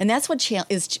beauty. And that's what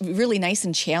is really nice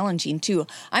and challenging, too.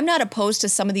 I'm not opposed to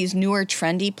some of these newer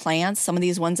trendy plants, some of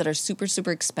these ones that are super,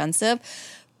 super expensive.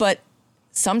 But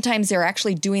sometimes they're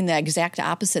actually doing the exact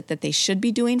opposite that they should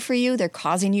be doing for you. They're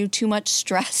causing you too much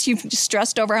stress. You've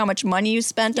stressed over how much money you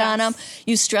spent on them.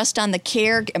 You stressed on the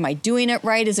care. Am I doing it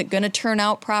right? Is it going to turn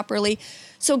out properly?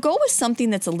 So go with something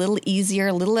that's a little easier,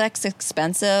 a little less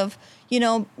expensive.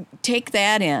 Take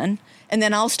that in. And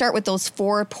then I'll start with those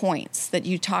 4 points that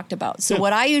you talked about. So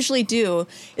what I usually do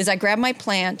is I grab my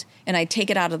plant and I take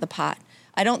it out of the pot.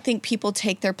 I don't think people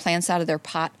take their plants out of their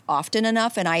pot often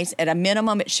enough, and at a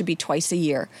minimum, it should be twice a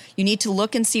year. You need to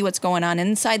look and see what's going on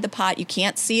inside the pot. You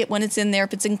can't see it when it's in there,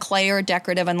 if it's in clay or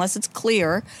decorative, unless it's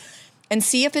clear, and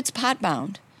see if it's pot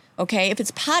bound. Okay, if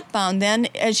it's pot bound, then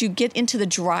as you get into the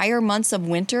drier months of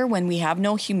winter when we have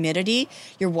no humidity,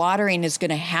 your watering is going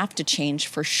to have to change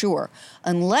for sure,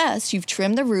 unless you've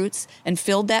trimmed the roots and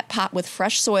filled that pot with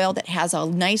fresh soil that has a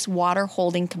nice water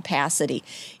holding capacity.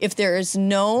 If there is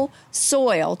no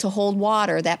soil to hold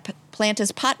water, that plant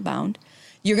is pot bound.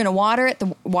 You're going to water it,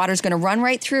 the water's going to run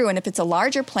right through, and if it's a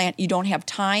larger plant, you don't have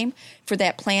time for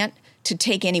that plant to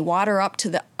take any water up to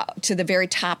the very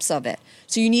tops of it.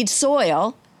 So you need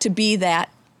soil to be that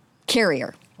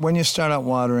carrier. When you start out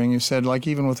watering, you said, like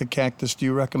even with a cactus, do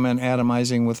you recommend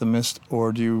atomizing with a mist,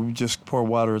 or do you just pour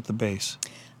water at the base?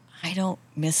 I don't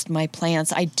mist my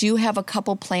plants. I do have a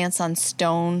couple plants on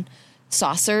stone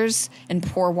saucers and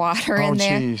pour water in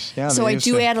there. Geez. Yeah, so I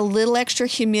do add a little extra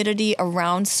humidity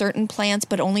around certain plants,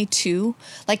 but only 2.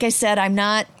 Like I said,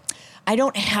 I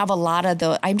don't have a lot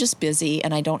of I'm just busy,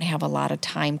 and I don't have a lot of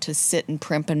time to sit and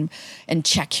primp and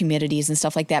check humidities and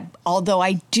stuff like that. Although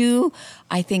I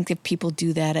think if people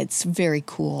do that, it's very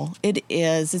cool. It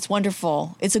is. It's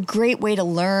wonderful. It's a great way to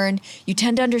learn. You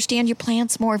tend to understand your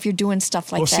plants more if you're doing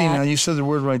stuff like that. Well, see, now you said the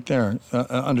word right there,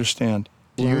 understand.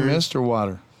 Do you mist or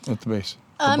water at the base?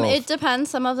 It depends.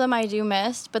 Some of them I do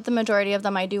mist, but the majority of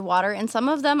them I do water, and some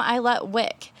of them I let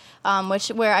wick,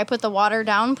 where I put the water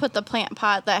down, put the plant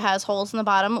pot that has holes in the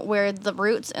bottom where the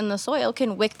roots and the soil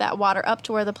can wick that water up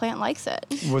to where the plant likes it.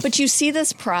 But you see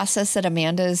this process that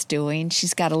Amanda is doing.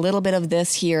 She's got a little bit of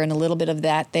this here and a little bit of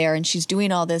that there, and she's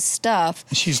doing all this stuff.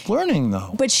 She's learning,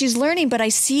 though. But she's learning, but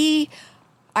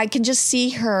I can just see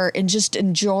her and just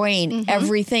enjoying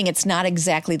everything. It's not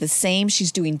exactly the same.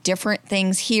 She's doing different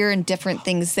things here and different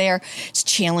things there. It's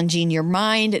challenging your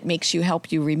mind. It makes you help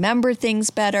you remember things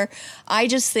better. I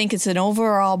just think it's an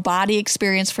overall body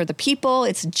experience for the people.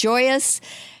 It's joyous,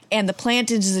 and the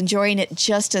plant is enjoying it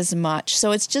just as much.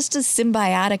 So it's just a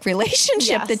symbiotic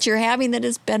relationship that you're having that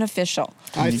is beneficial.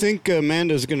 I think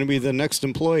Amanda's going to be the next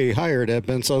employee hired at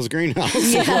Bensal's Greenhouse.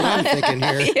 That's what I'm thinking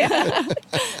here. Yeah.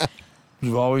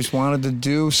 You've always wanted to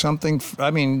do something,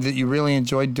 that you really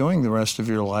enjoyed doing the rest of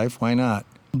your life. Why not?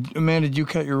 Amanda, did you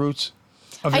cut your roots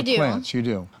of your plants? You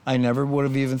do. I never would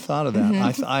have even thought of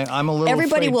that. I'm a little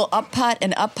Everybody afraid. will up pot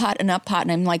and up pot and up pot,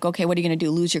 and I'm like, okay, what are you going to do,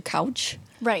 lose your couch?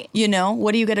 Right.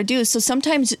 What are you going to do? So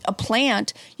sometimes a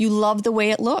plant, you love the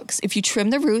way it looks. If you trim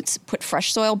the roots, put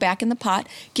fresh soil back in the pot,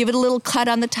 give it a little cut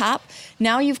on the top,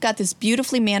 now you've got this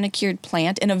beautifully manicured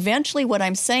plant. And eventually what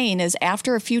I'm saying is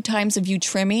after a few times of you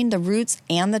trimming the roots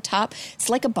and the top, it's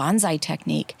like a bonsai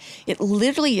technique. It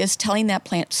literally is telling that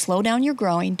plant, slow down your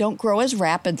growing, don't grow as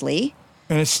rapidly.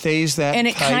 And it stays that And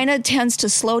it tight? kind of tends to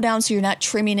slow down so you're not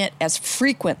trimming it as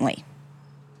frequently.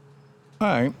 All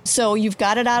right. So you've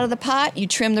got it out of the pot. You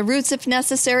trim the roots if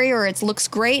necessary, or it looks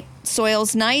great.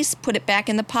 Soil's nice. Put it back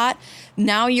in the pot.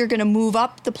 Now you're going to move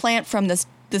up the plant from the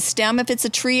stem if it's a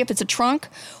tree, if it's a trunk,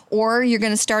 or you're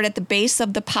going to start at the base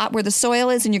of the pot where the soil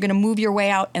is, and you're going to move your way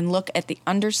out and look at the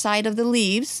underside of the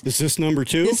leaves. Is this number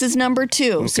 2? This is number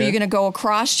 2. Okay. So you're going to go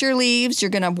across your leaves.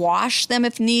 You're going to wash them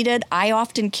if needed. I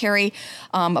often carry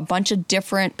a bunch of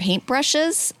different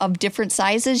paintbrushes of different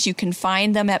sizes. You can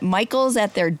find them at Michael's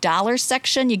at their dollar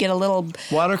section. You get a little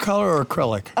Watercolor or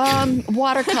acrylic?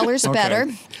 watercolor's Okay. better.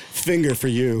 Finger for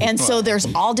you. And so there's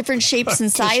all different shapes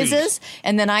and sizes.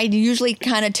 And then I usually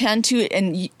kind of tend to,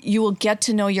 and you will get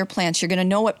to know your plants. You're going to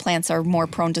know what plants are more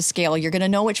prone to scale. You're going to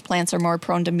know which plants are more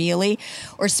prone to mealy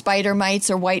or spider mites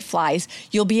or white flies.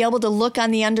 You'll be able to look on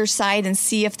the underside and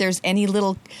see if there's any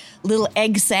little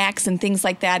egg sacs and things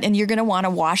like that. And you're going to want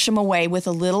to wash them away with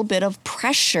a little bit of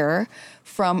pressure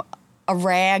from a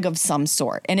rag of some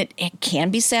sort. And it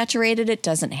can be saturated. It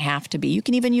doesn't have to be. You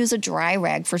can even use a dry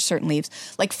rag for certain leaves,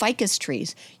 like ficus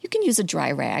trees. You can use a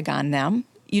dry rag on them.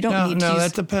 You don't need to No, use...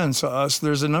 that depends. So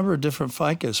there's a number of different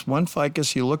ficus. One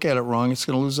ficus, you look at it wrong, it's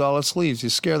going to lose all its leaves. You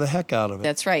scare the heck out of it.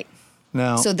 That's right.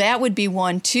 Now, So that would be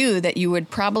one, too, that you would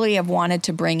probably have wanted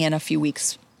to bring in a few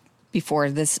weeks before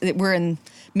this. We're in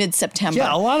mid-September.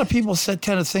 yeah, a lot of people tend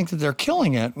to think that they're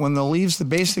killing it when the leaves,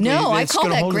 basically, No, I it's call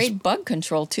gonna that hold great bug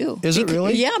control, too. Is it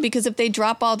really? Yeah, because if they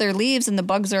drop all their leaves and the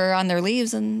bugs are on their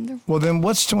leaves, and Well, then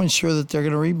what's to ensure that they're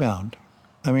going to rebound?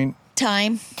 I mean,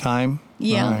 time. time.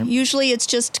 Yeah, All right. usually it's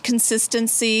just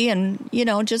consistency and,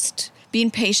 just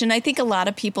being patient. I think a lot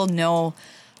of people know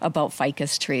about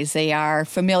ficus trees. They are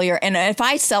familiar. And if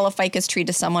I sell a ficus tree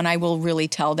to someone, I will really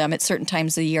tell them at certain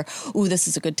times of the year, ooh, this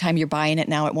is a good time you're buying it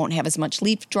now. It won't have as much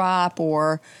leaf drop.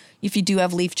 Or if you do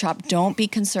have leaf drop, don't be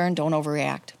concerned. Don't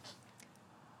overreact.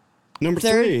 Number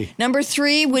 3. Number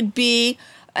 3 would be,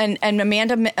 and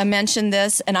Amanda mentioned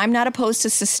this, and I'm not opposed to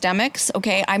systemics,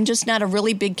 okay? I'm just not a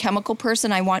really big chemical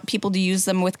person. I want people to use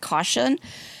them with caution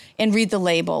and read the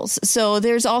labels. So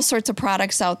there's all sorts of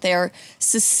products out there.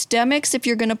 Systemics, if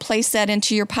you're going to place that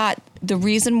into your pot, the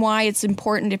reason why it's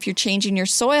important if you're changing your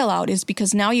soil out is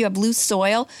because now you have loose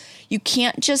soil. You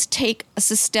can't just take a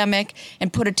systemic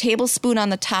and put a tablespoon on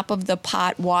the top of the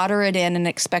pot, water it in, and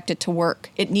expect it to work.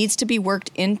 It needs to be worked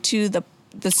into the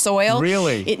soil.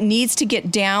 Really? It needs to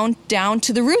get down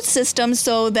to the root system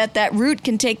so that root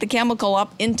can take the chemical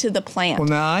up into the plant. Well,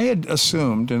 now I had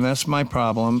assumed, and that's my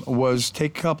problem, was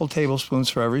take a couple tablespoons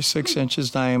for every 6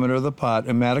 inches diameter of the pot.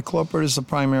 Imidacloprid is the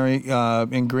primary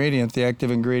ingredient, the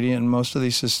active ingredient in most of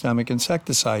these systemic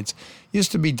insecticides.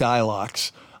 Used to be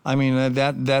Dilox. I mean,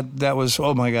 that was,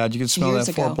 oh my God, you could smell Years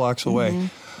that 4 ago. blocks away.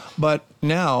 But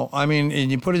now, I mean,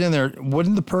 and you put it in there,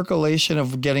 wouldn't the percolation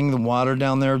of getting the water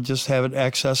down there just have it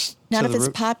access Not to if the it's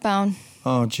root? pot bound.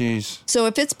 Oh, geez. So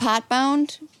if it's pot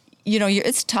bound,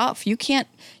 it's tough. You can't,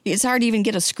 it's hard to even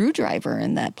get a screwdriver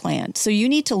in that plant. So you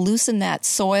need to loosen that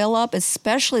soil up,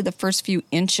 especially the first few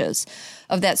inches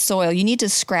of that soil. You need to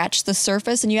scratch the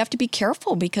surface, and you have to be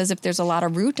careful because if there's a lot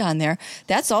of root on there,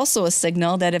 that's also a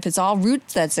signal that if it's all root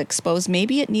that's exposed,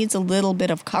 maybe it needs a little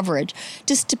bit of coverage.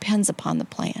 Just depends upon the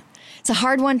plant. It's a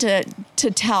hard one to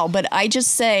tell, but I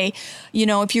just say,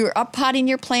 if you're up potting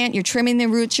your plant, you're trimming the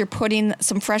roots, you're putting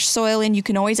some fresh soil in, you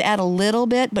can always add a little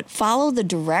bit, but follow the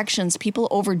directions. People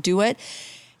overdo it.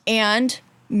 And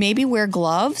maybe wear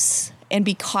gloves and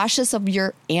be cautious of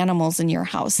your animals in your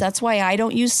house. That's why I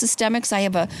don't use systemics. I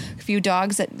have a few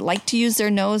dogs that like to use their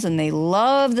nose, and they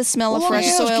love the smell of Well, let me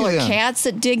fresh ask soil, you or then. cats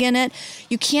that dig in it.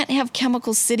 You can't have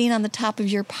chemicals sitting on the top of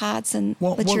your pots and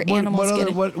let your animals get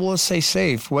it. Well, let's say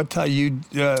safe.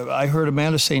 I heard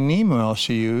Amanda say neem oil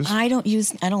she used. I don't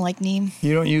like neem.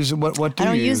 You don't use it. What do you use? I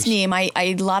don't use neem.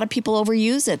 A lot of people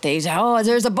overuse it. They say, oh,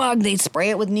 there's a bug. They spray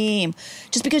it with neem.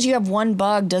 Just because you have one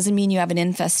bug doesn't mean you have an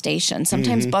infestation.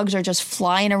 Sometimes bugs are just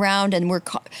flying around, and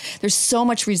there's so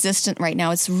much resistant right now.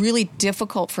 It's really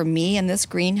difficult for me in this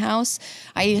greenhouse.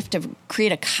 I have to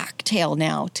create a cocktail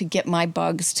now to get my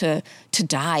bugs to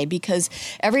die because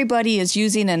everybody is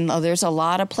using, and there's a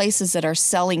lot of places that are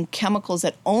selling chemicals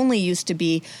that only used to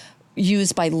be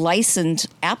used by licensed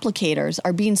applicators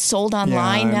are being sold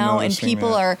online I'm now, and noticing people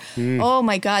that. are, oh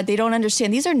my God, they don't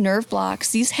understand. These are nerve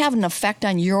blocks. These have an effect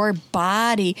on your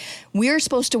body. We're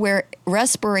supposed to wear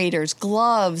respirators,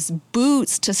 gloves,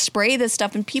 boots to spray this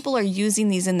stuff, and people are using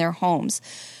these in their homes.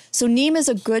 So neem is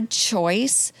a good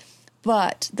choice,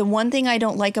 but the one thing I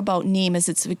don't like about neem is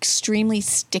it's extremely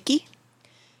sticky.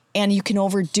 And you can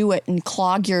overdo it and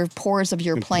clog your pores of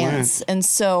your plants. And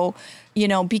so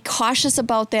Be cautious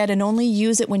about that and only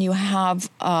use it when you have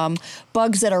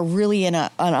bugs that are really in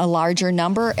a larger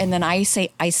number. And then I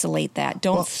say isolate that.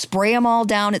 Don't spray them all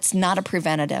down. It's not a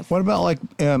preventative. What about like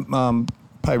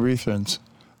pyrethrins,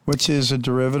 which is a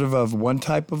derivative of one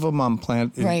type of a mum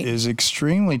plant? It is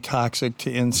extremely toxic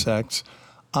to insects.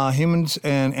 Humans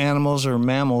and animals or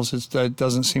mammals, it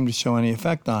doesn't seem to show any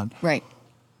effect on. Right.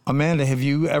 Amanda, have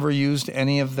you ever used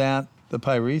any of that, the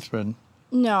pyrethrin?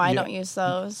 No, I don't use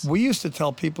those. We used to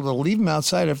tell people to leave them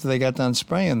outside after they got done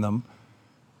spraying them.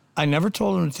 I never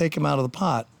told them to take them out of the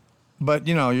pot. But,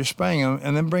 you're spraying them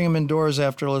and then bring them indoors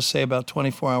after, let's say, about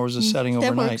 24 hours of setting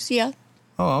overnight. That works, yeah.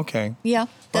 Oh, okay. Yeah,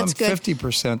 that's good.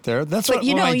 50% there. That's what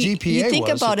my GPA you think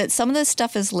was. about it. Some of this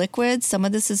stuff is liquid. Some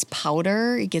of this is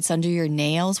powder. It gets under your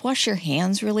nails. Wash your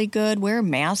hands really good. Wear a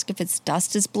mask if it's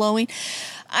dust is blowing.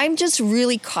 I'm just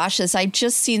really cautious. I've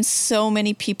just seen so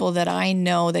many people that I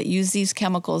know that use these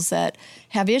chemicals that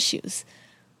have issues.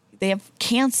 They have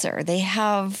cancer. They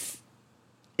have...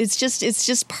 It's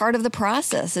just part of the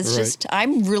process. It's just,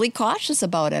 I'm really cautious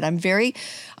about it.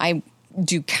 I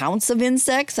do counts of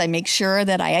insects. I make sure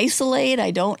that I isolate.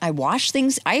 I wash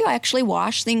things. I actually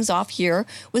wash things off here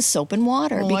with soap and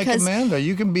water. Well, because like Amanda,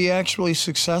 you can be actually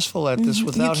successful at this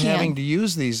without having to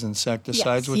use these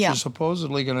insecticides, which is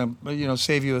supposedly going to,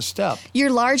 save you a step. Your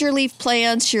larger leaf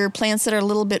plants, your plants that are a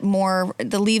little bit more,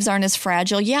 the leaves aren't as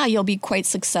fragile, you'll be quite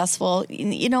successful.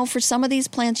 For some of these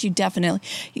plants,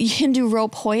 Hindu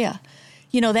rope Hoya.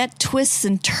 That twists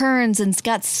and turns and it's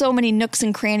got so many nooks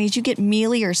and crannies. You get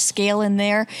mealy or scale in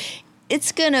there.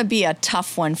 It's going to be a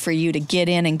tough one for you to get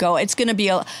in and go. It's going to be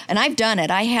and I've done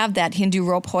it. I have that Hindu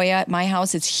rope Hoya at my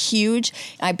house. It's huge.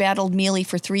 I battled mealy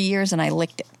for 3 years and I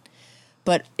licked it.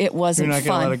 But it wasn't fun. You're not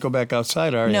going to let it go back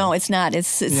outside, are you? No, it's not.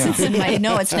 It's in my,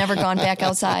 no, it's never gone back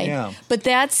outside. Yeah. But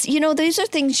that's, these are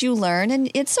things you learn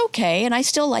and it's okay. And I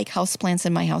still like houseplants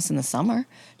in my house in the summer.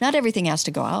 Not everything has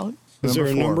to go out. Is there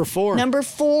a number 4? Number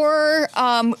 4,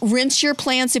 rinse your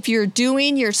plants. If you're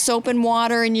doing your soap and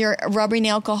water and your rubbing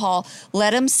alcohol,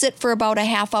 let them sit for about a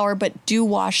half hour, but do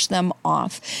wash them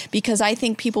off because I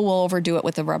think people will overdo it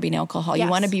with the rubbing alcohol. Yes. You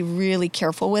want to be really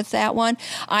careful with that one.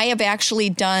 I have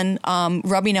actually done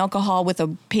rubbing alcohol with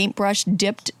a paintbrush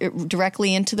dipped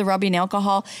directly into the rubbing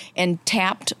alcohol and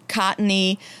tapped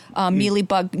cottony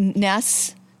mealybug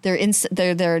nests. They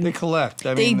collect.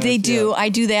 They do. Yeah. I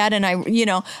do that, and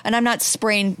and I'm not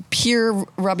spraying pure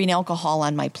rubbing alcohol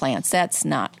on my plants. That's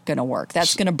not going to work.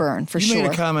 That's going to burn for sure. You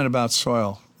made a comment about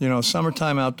soil.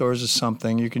 Summertime outdoors is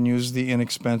something. You can use the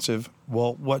inexpensive.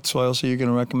 Well, what soils are you going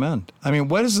to recommend?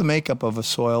 What is the makeup of a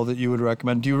soil that you would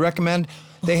recommend? Do you recommend?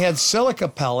 They had silica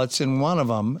pellets in one of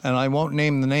them, and I won't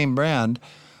name the name brand.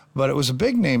 But it was a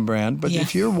big name brand. But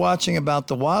if you're watching about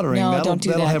the watering, that'll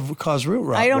cause root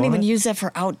rot. I don't even use that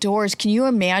for outdoors. Can you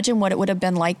imagine what it would have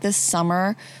been like this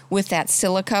summer with that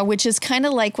silica, which is kind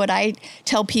of like what I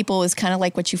tell people is kind of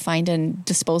like what you find in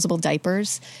disposable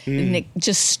diapers. And it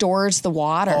just stores the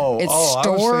water. It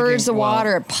stores the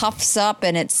water. It puffs up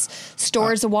and it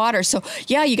stores the water. So,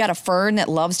 you got a fern that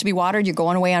loves to be watered. You're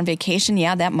going away on vacation.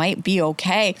 Yeah, that might be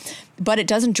okay. But it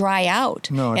doesn't dry out.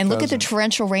 No, and look at the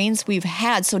torrential rains we've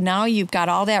had. So now you've got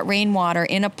all that rainwater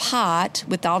in a pot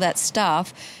with all that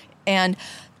stuff. And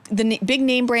the big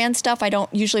name brand stuff, I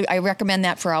recommend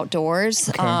that for outdoors.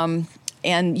 Okay.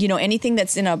 And anything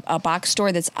that's in a box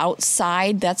store that's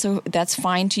outside, that's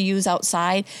fine to use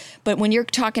outside. But when you're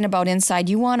talking about inside,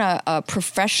 you want a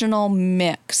professional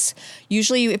mix.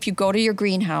 Usually, if you go to your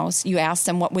greenhouse, you ask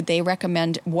them what would they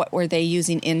recommend, what were they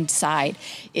using inside.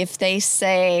 If they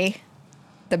say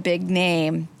the big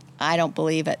name, I don't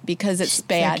believe it because it's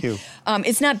bad. Thank you.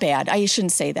 It's not bad. I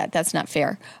shouldn't say that. That's not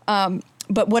fair.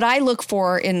 But what I look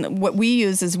for in what we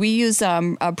use is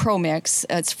a Pro Mix.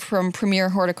 It's from Premier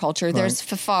Horticulture. Right. There's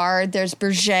Fafard. There's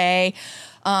Berger.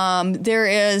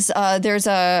 There's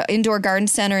a indoor garden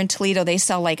center in Toledo. They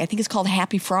sell I think it's called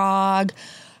Happy Frog.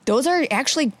 Those are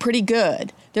actually pretty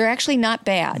good. They're actually not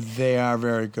bad. They are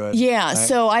very good. Yeah,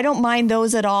 so I don't mind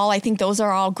those at all. I think those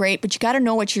are all great, but you got to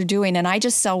know what you're doing. And I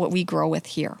just sell what we grow with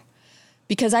here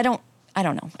because I don't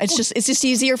know. It's just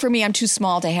easier for me. I'm too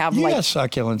small to have you got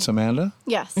succulents, Amanda.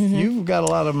 Yes. Mm-hmm. You've got a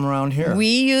lot of them around here.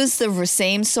 We use the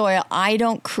same soil. I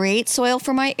don't create soil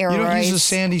for my air You don't rights. use the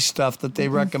sandy stuff that they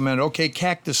recommend. Okay,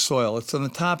 cactus soil. It's on the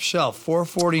top shelf,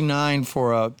 $4.49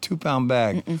 for a 2-pound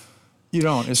bag. Mm-mm. You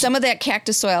don't. Some of that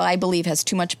cactus soil, I believe, has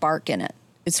too much bark in it.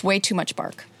 It's way too much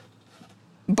bark.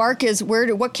 Bark is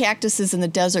what cactuses in the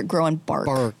desert grow in bark?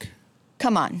 Bark.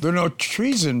 Come on. There are no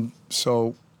trees in,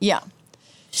 so. Yeah.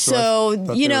 So,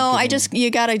 thought you they were know, getting you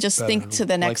got to just better think to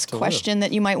the next to live. question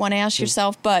that you might want to ask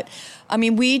yourself. But, I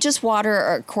mean, we just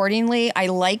water accordingly. I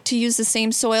like to use the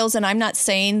same soils, and I'm not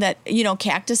saying that, you know,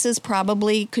 cactuses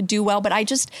probably could do well, but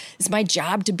it's my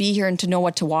job to be here and to know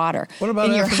what to water. What about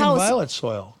in your African house? violet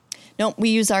soil? No, we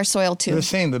use our soil too. They're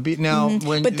saying now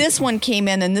when But this one came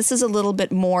in, and this is a little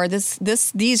bit more.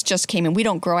 These just came in. We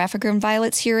don't grow African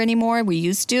violets here anymore. We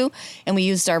used to, and we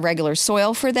used our regular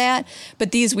soil for that.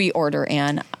 But these we order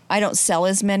in. I don't sell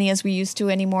as many as we used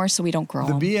to anymore, so we don't grow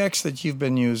the them. BX that you've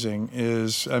been using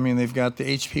is, I mean, they've got the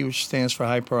HP, which stands for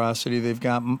high porosity. They've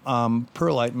got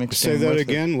perlite mixed Say in that with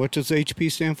again. What does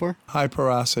HP stand for? High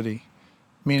porosity,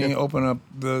 meaning open up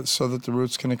so that the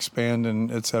roots can expand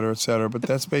and et cetera, et cetera. But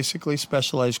that's basically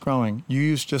specialized growing. You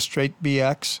use just straight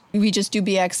BX. We just do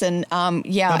BX, and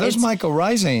Now, there's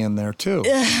mycorrhizae in there too.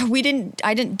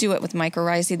 I didn't do it with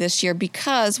mycorrhizae this year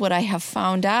because what I have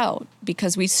found out,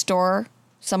 because we store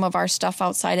some of our stuff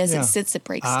outside as it sits, it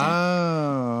breaks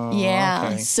down. Oh, Yeah.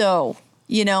 okay. So,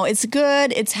 you know, it's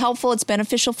good, it's helpful, it's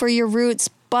beneficial for your roots,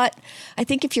 but I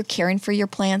think if you're caring for your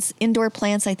plants, indoor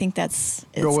plants, I think it's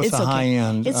Go with it's the okay. high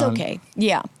end. It's okay.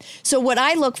 Yeah. So what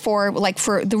I look for, like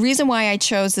for the reason why I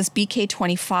chose this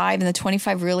BK25, and the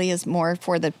 25 really is more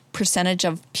for the percentage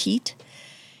of peat.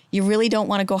 You really don't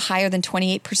want to go higher than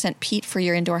 28% peat for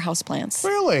your indoor houseplants.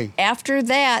 Really? After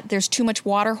that, there's too much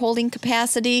water holding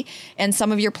capacity, and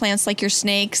some of your plants, like your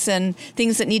snakes and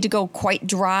things that need to go quite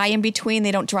dry in between,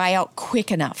 they don't dry out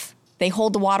quick enough. They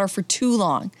hold the water for too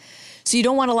long. So you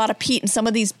don't want a lot of peat. And some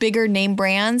of these bigger name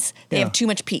brands, they have too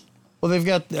much peat. Well, they've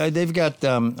got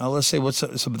let's say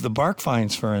the bark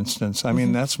vines, for instance. I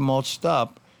mean, that's mulched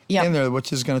up in there,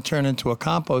 which is going to turn into a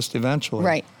compost eventually.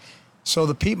 Right. So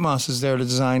the peat moss is there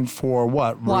designed for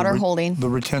what? Water holding. The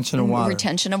retention of water.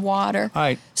 Retention of water. All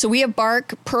right. So we have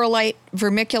bark, perlite,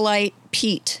 vermiculite,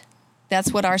 peat.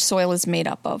 That's what our soil is made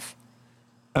up of.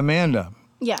 Amanda,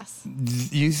 Yes.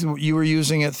 you were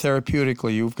using it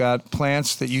therapeutically. You've got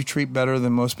plants that you treat better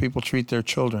than most people treat their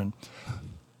children.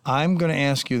 I'm going to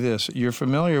ask you this. You're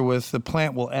familiar with the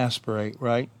plant will aspirate,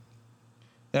 right?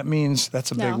 That means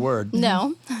that's a big word.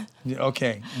 No.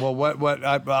 Okay. Well,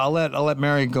 I'll let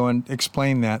Mary go and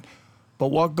explain that. But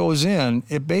what goes in,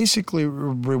 it basically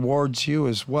rewards you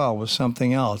as well with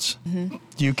something else. Mm-hmm.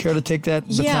 Do you care to take that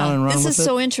baton and run with it? This is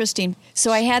so interesting.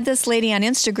 So I had this lady on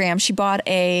Instagram. She bought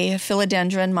a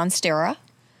philodendron monstera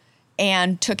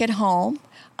and took it home.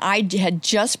 I had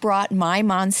just brought my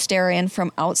monstera in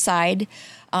from outside,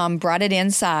 brought it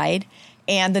inside,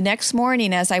 and the next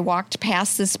morning as I walked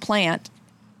past this plant,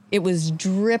 it was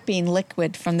dripping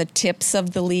liquid from the tips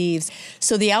of the leaves.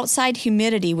 So the outside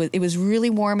humidity, it was really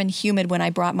warm and humid when I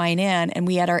brought mine in, and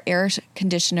we had our air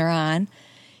conditioner on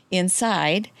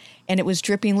inside, and it was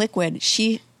dripping liquid.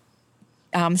 She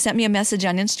sent me a message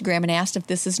on Instagram and asked if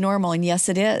this is normal, and yes,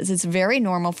 it is. It's very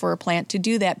normal for a plant to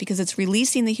do that because it's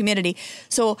releasing the humidity.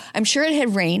 So I'm sure it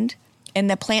had rained, and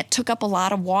the plant took up a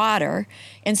lot of water,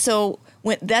 and so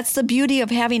that's the beauty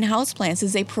of having houseplants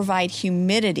is they provide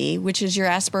humidity, which is your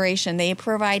aspiration. They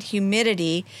provide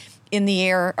humidity in the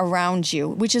air around you,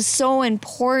 which is so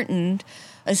important,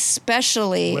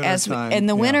 especially in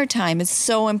the wintertime. It's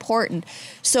so important.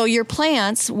 So your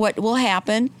plants, what will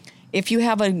happen, if you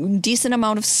have a decent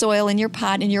amount of soil in your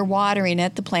pot and you're watering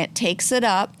it, the plant takes it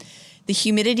up. The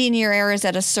humidity in your air is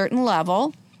at a certain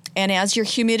level, and as your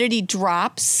humidity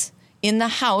drops in the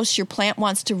house, your plant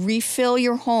wants to refill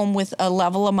your home with a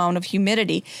level amount of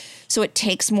humidity. So it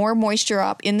takes more moisture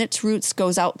up in its roots,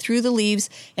 goes out through the leaves,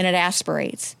 and it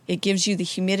aspirates. It gives you the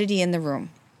humidity in the room.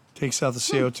 Takes out the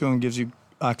CO2 and gives you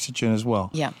oxygen as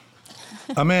well. Yeah.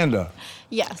 Amanda.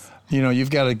 Yes. You know, you've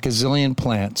got a gazillion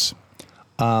plants.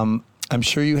 I'm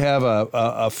sure you have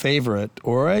a favorite,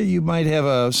 or you might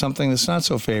have something that's not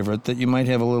so favorite that you might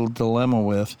have a little dilemma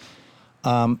with.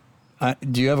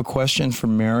 Do you have a question for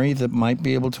Mary that might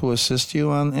be able to assist you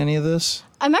on any of this?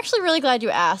 I'm actually really glad you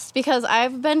asked because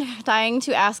I've been dying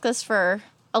to ask this for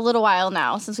a little while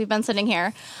now since we've been sitting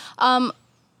here.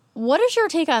 What is your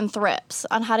take on thrips,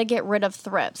 on how to get rid of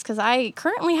thrips? Because I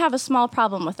currently have a small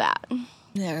problem with that.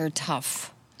 They're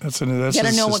tough. That's you got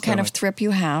to know what kind of thrip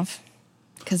you have.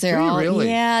 Because they're all, really?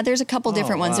 Yeah, there's a couple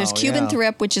different ones. There's Cuban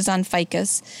thrip, which is on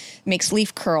ficus, makes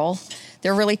leaf curl.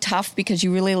 They're really tough because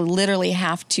you really literally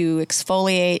have to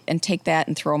exfoliate and take that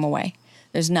and throw them away.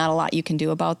 There's not a lot you can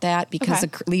do about that because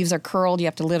the leaves are curled. You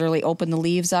have to literally open the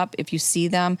leaves up if you see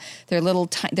them. They're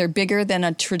they're bigger than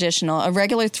a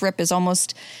regular thrip is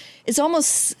almost, it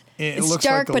looks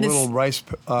dark, like but it's rice.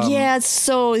 Yeah,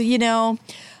 so,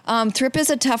 Thrip is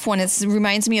a tough one. It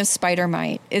reminds me of spider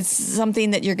mite. It's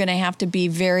something that you're going to have to be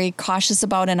very cautious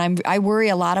about, and I worry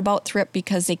a lot about thrip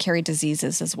because they carry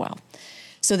diseases as well.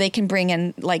 So they can bring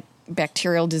in like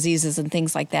bacterial diseases and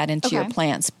things like that into your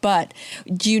plants. But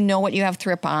do you know what you have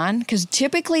thrip on? Because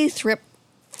typically thrip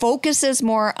focuses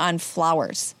more on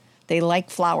flowers. They like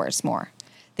flowers more.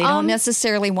 They don't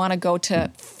necessarily want to go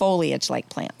to foliage-like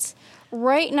plants.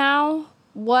 Right now,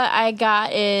 what I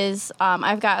got is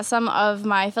I've got some of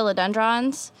my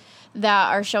philodendrons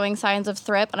that are showing signs of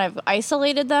thrip, and I've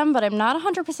isolated them, but I'm not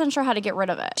 100% sure how to get rid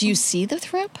of it. Do you see the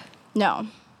thrip? No.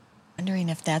 Wondering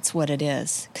if that's what it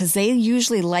is, because they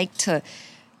usually like to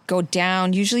go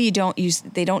down. Usually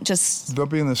they don't just... They'll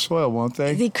be in the soil, won't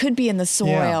they? They could be in the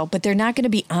soil, but they're not going to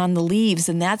be on the leaves,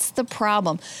 and that's the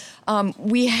problem.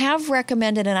 We have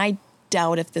recommended, and I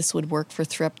doubt if this would work for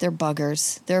thrip. They're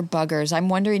buggers. I'm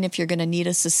wondering if you're going to need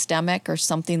a systemic or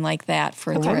something like that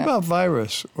for Well, thrip. what about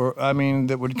virus?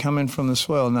 That would come in from the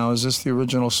soil. Now, is this the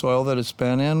original soil that it's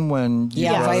been in when you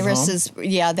brought it home? Viruses.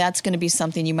 Yeah, that's going to be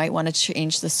something you might want to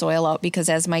change the soil out because,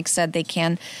 as Mike said, they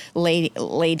can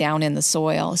lay down in the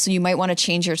soil. So you might want to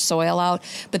change your soil out.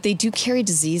 But they do carry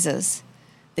diseases.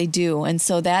 They do, and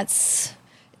so that's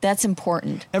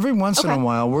important. Every once in a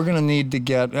while, we're going to need to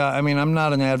get, I'm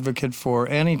not an advocate for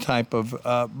any type of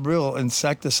real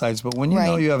insecticides, but when you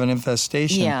know you have an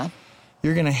infestation,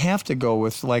 you're going to have to go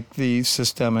with like the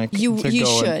systemic. You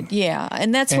should,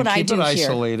 and that's what I do here. Keep it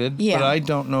isolated, but I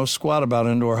don't know squat about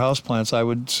indoor houseplants. I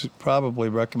would probably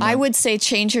recommend. I would say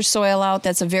change your soil out.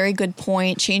 That's a very good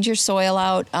point. Change your soil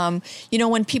out.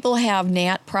 When people have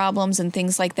gnat problems and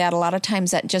things like that, a lot of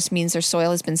times that just means their soil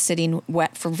has been sitting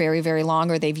wet for very, very long,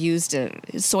 or they've used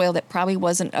a soil that probably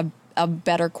wasn't a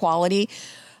better quality.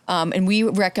 And we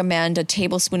recommend a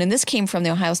tablespoon, and this came from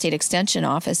the Ohio State Extension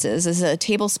offices, is a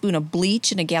tablespoon of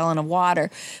bleach in a gallon of water.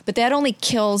 But that only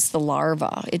kills the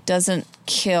larva. It doesn't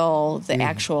kill the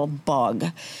actual bug.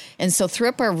 And so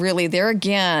thrip are really, they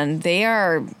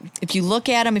are, if you look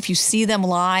at them, if you see them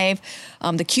live,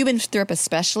 the Cuban thrip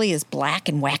especially is black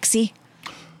and waxy.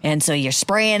 And so you're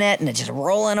spraying it and it's just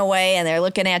rolling away and they're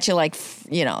looking at you like,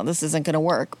 this isn't going to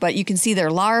work. But you can see their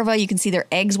larvae. You can see their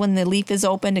eggs when the leaf is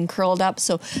opened and curled up.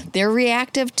 So they're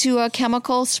reactive to a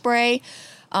chemical spray.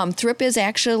 Thrip is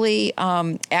actually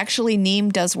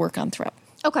neem does work on thrip.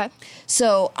 Okay.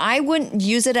 So I wouldn't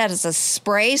use it as a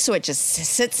spray so it just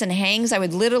sits and hangs. I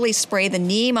would literally spray the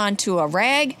neem onto a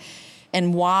rag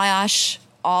and wash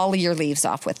all your leaves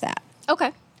off with that.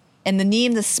 Okay. And the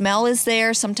neem, the smell is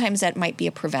there. Sometimes that might be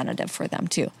a preventative for them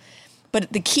too.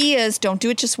 But the key is don't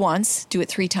do it just once. Do it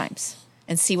 3 times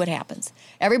and see what happens.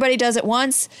 Everybody does it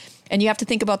once, and you have to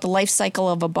think about the life cycle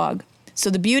of a bug. So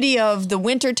the beauty of the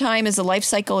winter time is the life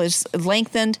cycle is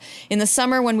lengthened. In the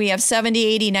summer when we have 70,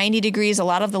 80, 90 degrees, a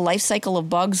lot of the life cycle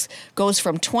of bugs goes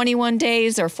from 21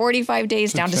 days or 45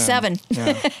 days down to 7.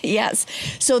 Yeah. Yes.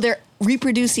 So they're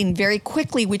reproducing very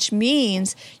quickly, which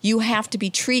means you have to be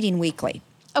treating weekly.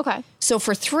 Okay. So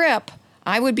for thrip,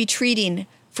 I would be treating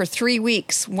for 3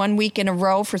 weeks, 1 week in a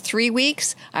row for 3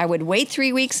 weeks. I would wait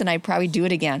 3 weeks and I'd probably do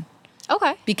it again.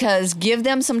 Okay. Because give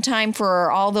them some time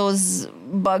for all those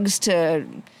bugs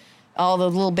all the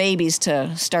little babies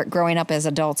to start growing up as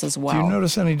adults as well. Do you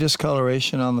notice any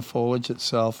discoloration on the foliage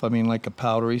itself? Like a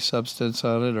powdery substance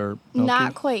on it or milky?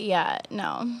 Not quite yet,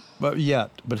 no. But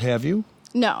have you?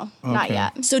 No, not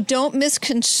yet. So don't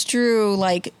misconstrue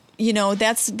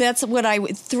that's what I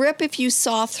would thrip. If you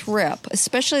saw thrip,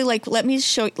 especially let me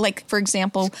show for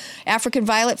example, African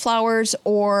violet flowers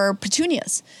or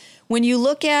petunias. When you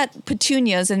look at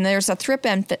petunias and there's a thrip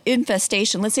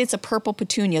infestation, let's say it's a purple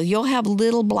petunia, you'll have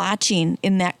little blotching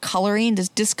in that coloring. This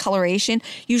discoloration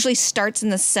usually starts in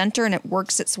the center and it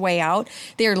works its way out.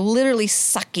 They're literally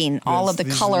sucking all of the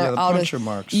color out puncture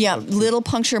marks. Yeah, little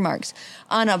puncture marks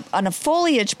on a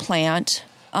foliage plant.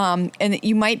 And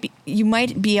you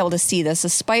might be able to see this. A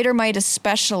spider mite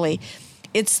especially,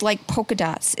 it's like polka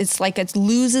dots. It's like it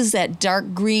loses that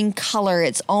dark green color.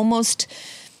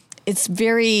 It's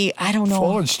very, I don't know.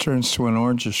 Foliage turns to an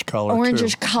orangish color.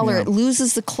 Orangish color. Yeah. It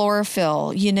loses the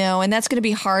chlorophyll, and that's going to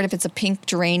be hard if it's a pink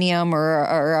geranium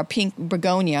or a pink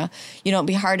begonia. It'll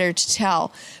be harder to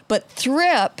tell. But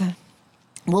thrip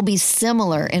will be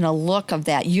similar in a look of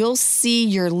that. You'll see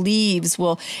your leaves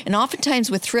and oftentimes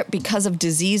with thrip, because of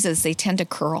diseases, they tend to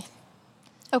curl.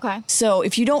 Okay. So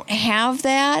if you don't have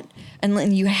that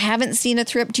and you haven't seen a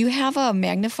thrip, do you have a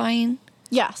magnifying?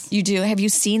 Yes. You do? Have you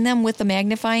seen them with the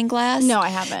magnifying glass? No, I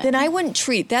haven't. Then I wouldn't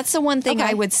treat. That's the one thing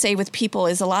I would say with people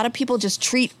is a lot of people just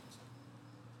treat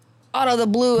out of the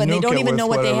blue and they Nuke don't it even with know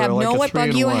what they whatever, have, like know a what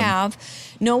bug you 3-in-1. have,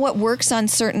 know what works on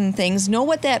certain things, know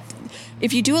what that,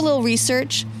 if you do a little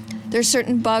research, there's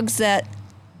certain bugs that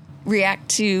react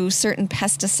to certain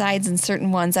pesticides and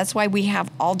certain ones. That's why we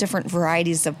have all different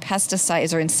varieties of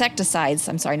pesticides or insecticides.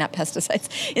 I'm sorry, not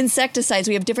pesticides. Insecticides.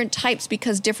 We have different types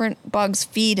because different bugs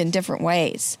feed in different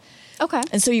ways. Okay.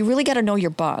 And so you really got to know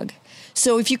your bug.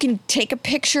 So if you can take a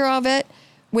picture of it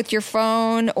with your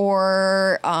phone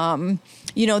or,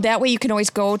 that way you can always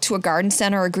go to a garden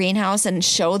center or a greenhouse and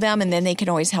show them, and then they can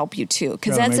always help you too,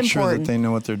 because that's make important. Sure that they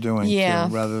know what they're doing, Yeah.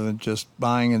 too, rather than just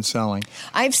buying and selling.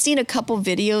 I've seen a couple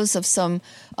videos of some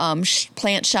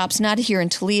plant shops, not here in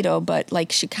Toledo, but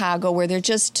like Chicago, where they're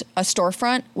just a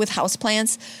storefront with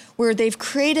houseplants, where they've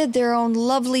created their own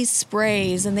lovely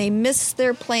sprays and they mist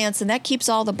their plants, and that keeps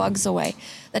all the bugs away.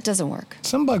 That doesn't work.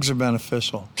 Some bugs are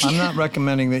beneficial. I'm not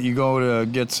recommending that you go to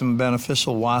get some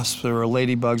beneficial wasps or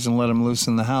ladybugs and let them loose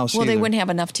in the house. Well, either. they wouldn't have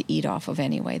enough to eat off of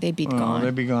anyway. They'd be gone.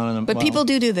 They'd be gone. But people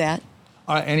do that.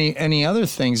 Any other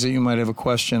things that you might have a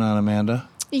question on, Amanda?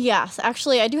 Yes,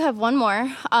 actually, I do have one more.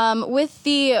 With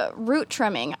the root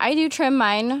trimming, I do trim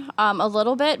mine a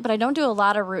little bit, but I don't do a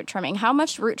lot of root trimming. How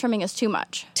much root trimming is too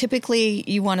much? Typically,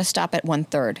 you want to stop at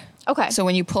 1/3. Okay. So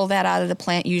when you pull that out of the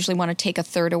plant, you usually want to take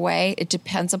 1/3 away. It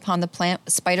depends upon the plant.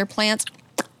 Spider plants,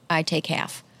 I take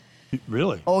half.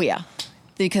 Really? Oh, yeah.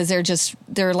 Because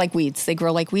they're like weeds. They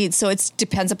grow like weeds. So it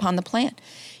depends upon the plant.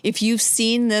 If you've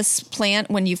seen this plant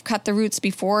when you've cut the roots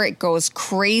before, it goes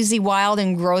crazy wild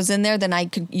and grows in there, then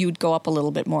you'd go up a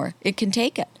little bit more. It can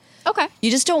take it. Okay.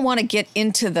 You just don't want to get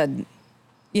into an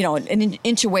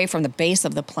inch away from the base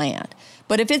of the plant.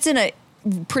 But if it's in a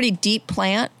pretty deep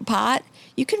plant pot,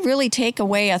 you can really take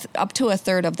away up to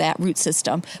 1/3 of that root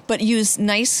system. But use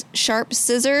nice sharp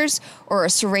scissors or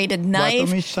a serrated knife.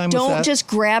 them each time with Don't that? just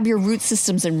grab your root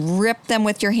systems and rip them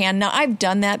with your hand. Now, I've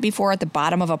done that before at the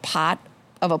bottom of a pot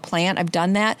of a plant. I've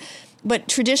done that. But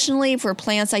traditionally for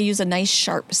plants, I use a nice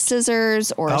sharp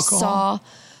scissors or Alcohol?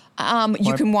 a saw.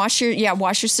 You can wash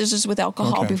your scissors with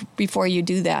alcohol Okay. before you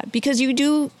do that, because you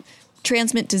do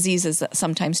transmit diseases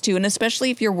sometimes too, and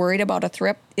especially if you're worried about a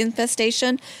thrip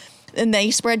infestation and they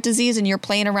spread disease and you're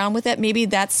playing around with it, maybe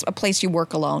that's a place you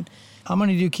work alone. How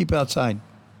many do you keep outside,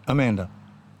 Amanda?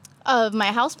 Of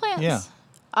my houseplants? Yeah.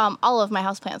 All of my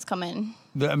houseplants come in.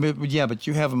 But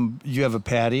you have a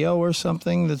patio or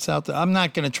something that's out there. I'm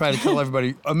not going to try to tell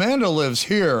everybody Amanda lives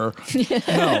here.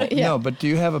 No. But do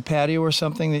you have a patio or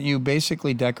something that you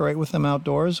basically decorate with them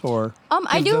outdoors, or?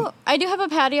 I do have a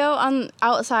patio on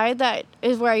outside that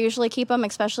is where I usually keep them,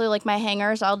 especially like my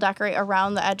hangers. I'll decorate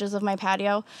around the edges of my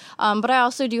patio. But I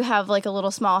also do have like a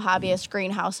little small hobbyist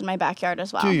greenhouse in my backyard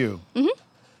as well. Do you? Mm-hmm.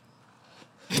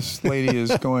 This lady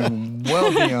is going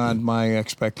well beyond my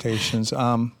expectations.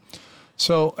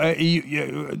 So,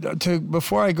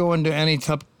 before I go into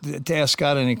to ask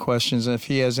Scott any questions, if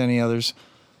he has any others,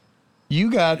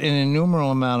 you got an innumerable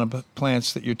amount of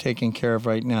plants that you're taking care of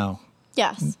right now.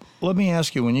 Yes. Let me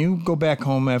ask you, when you go back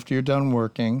home after you're done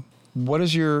working, what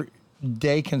does your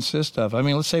day consist of? I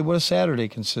mean, let's say what does Saturday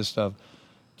consist of?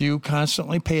 Do you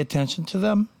constantly pay attention to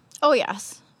them? Oh,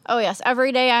 yes.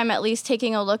 Every day I'm at least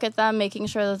taking a look at them, making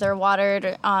sure that they're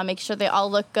watered, making sure they all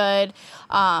look good.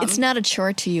 It's not a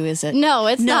chore to you, is it? No,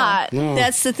 it's not. No.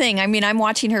 That's the thing. I mean, I'm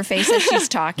watching her face as she's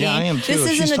talking. Yeah, I am too. This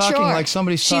isn't She's a talking chore. like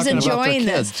somebody's she's talking about their enjoying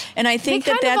kids. this, and I think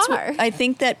They that kind that's of what are. I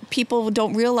think that people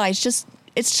don't realize. It's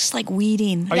just like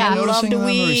weeding. Are Yeah. you I love noticing to them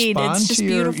weed. respond It's just to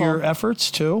beautiful. your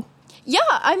efforts too? Yeah,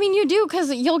 I mean, you do,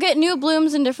 because you'll get new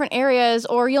blooms in different areas,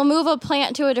 or you'll move a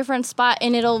plant to a different spot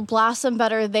and it'll blossom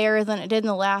better there than it did in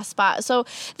the last spot. So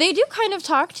they do kind of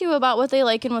talk to you about what they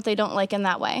like and what they don't like in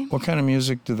that way. What kind of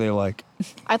music do they like?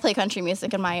 I play country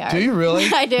music in my yard. Do you really?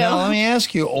 I do. Now, let me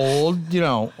ask you, old,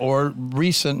 or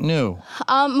recent new?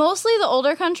 Mostly the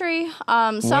older country.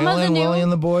 Some of the Waylon new. Willie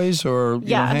and the Boys, or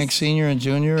Yes. Hank Sr. and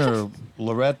Jr., or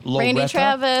Loretta? Randy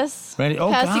Travis, Patsy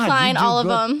Cline, all of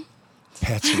them.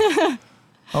 Patsy.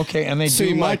 Okay, and they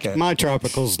See, do like it. my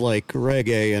tropicals like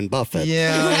reggae and Buffett.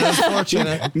 Yeah,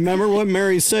 unfortunate. Remember what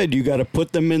Mary said? You got to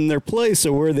put them in their place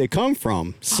of where they come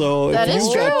from. So That if is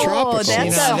you've got true. tropicals,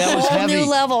 That's that a was whole heavy. new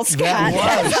level, Scott.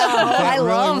 That was. I really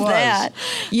love was.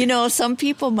 that. Some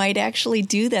people might actually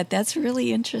do that. That's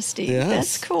really interesting. Yes.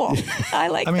 That's cool. I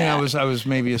like I mean, that. I was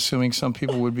maybe assuming some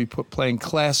people would be playing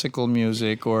classical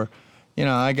music, or,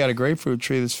 I got a grapefruit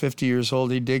tree that's 50 years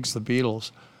old. He digs the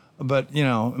Beatles. But,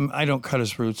 I don't cut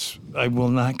his roots. I will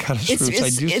not cut his roots. I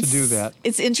used to do that.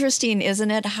 It's interesting,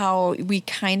 isn't it, how we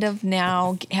kind of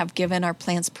now have given our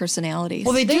plants personalities.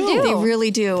 Well, they do. They really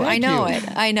do. Thank I know you. it.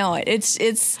 I know it.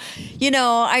 It's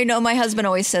I know my husband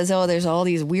always says, oh, there's all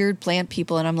these weird plant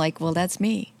people. And I'm like, well, that's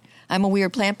me. I'm a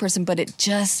weird plant person, but it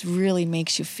just really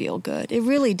makes you feel good. It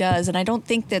really does. And I don't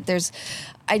think that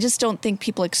I just don't think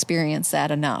people experience that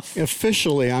enough.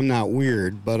 Officially, I'm not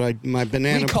weird, but my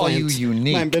banana We call plants, you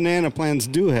unique. My banana plants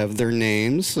do have their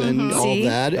names and all See?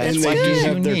 that, That's and they why do he's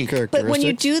have their unique. characteristics. But when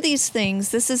you do these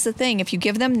things, this is the thing. If you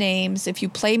give them names, if you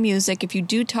play music, if you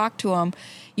do talk to them,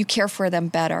 you care for them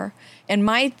better. And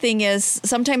my thing is,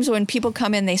 sometimes when people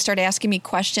come in, they start asking me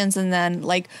questions, and then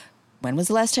like, when was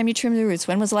the last time you trimmed the roots?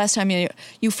 When was the last time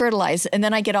you fertilized? And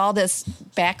then I get all this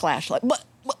backlash, like,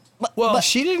 Well,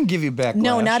 she didn't give you backlash.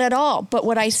 no, not at all. But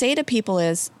what I say to people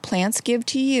is, plants give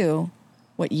to you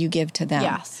what you give to them.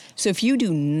 Yes. So if you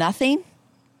do nothing,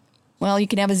 well, you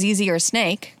can have a ZZ or a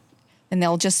snake, and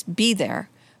they'll just be there.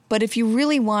 But if you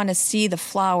really want to see the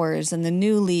flowers and the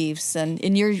new leaves, and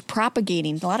you're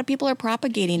propagating, a lot of people are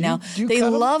propagating now. do you They cut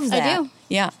 'em? love that. I do.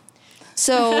 Yeah.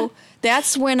 So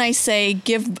that's when I say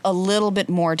give a little bit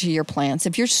more to your plants.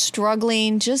 If you're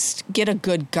struggling, just get a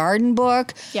good garden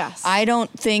book. Yes. I don't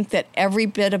think that every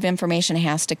bit of information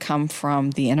has to come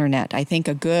from the internet. I think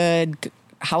a good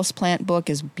houseplant book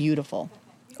is beautiful.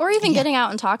 Or even getting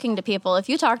out and talking to people. If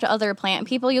you talk to other plant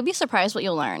people, you'll be surprised what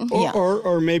you'll learn. Yeah.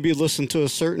 Or maybe listen to a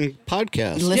certain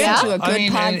podcast. Listen Yeah. to a good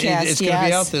and podcast. it's going to be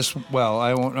yes. out this. Well,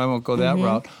 I won't go that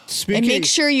route. And make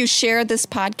sure you share this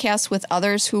podcast with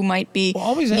others who might be Well,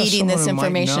 always ask needing someone this who might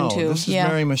information know. too. This is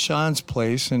Mary Michon's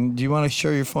place, and do you want to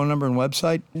share your phone number and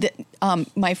website?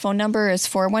 My phone number is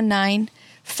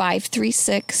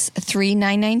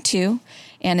 419-536-3992,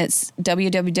 and it's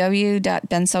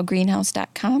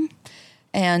www.benselgreenhouse.com.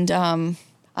 And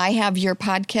I have your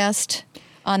podcast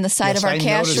on the side of our I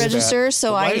cash noticed register, that.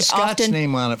 so But why I is Scott's often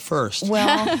name on it first?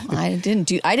 well, I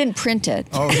didn't print it.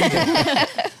 Oh, he did.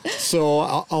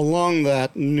 So along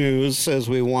that news, as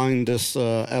we wind this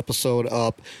episode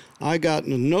up, I got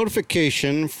a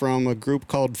notification from a group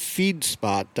called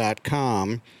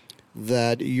feedspot.com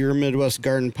that Your Midwest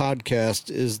Garden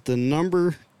Podcast is the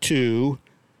number 2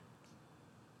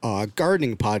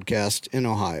 gardening podcast in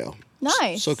Ohio.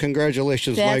 Nice. So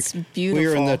congratulations, That's Mike. beautiful. We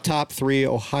are in the top 3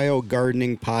 Ohio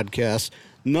gardening podcasts.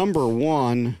 Number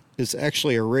 1 is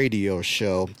actually a radio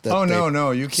show. No,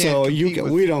 you can't So compete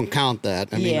with- we don't count that.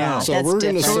 I mean, Yeah, so that's we're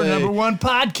going to different. So we're say number 1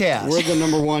 podcast. we're the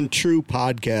number 1 true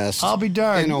podcast. I'll be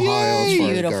darned. in Ohio as far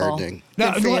as Beautiful. gardening.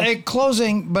 Now, Good for you.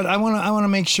 closing, but I want to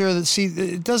make sure that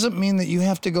it doesn't mean that you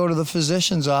have to go to the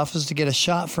physician's office to get a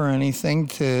shot for anything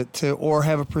or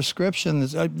have a prescription.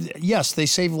 Yes, they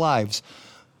save lives,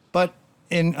 but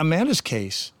in Amanda's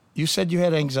case, you said you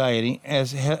had anxiety.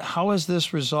 How has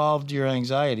this resolved your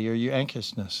anxiety or your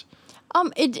anxiousness?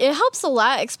 It helps a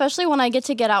lot, especially when I get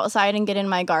outside and get in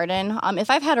my garden. If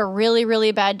I've had a really,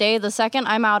 really bad day, the second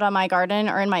I'm out on my garden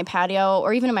or in my patio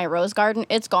or even in my rose garden,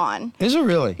 it's gone. Is it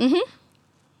really? Mm-hmm.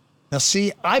 Now,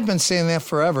 see, I've been saying that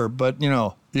forever, but,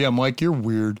 yeah, Mike, you're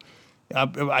weird.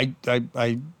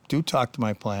 I do talk to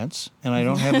my plants, and I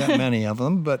don't have that many of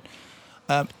them, but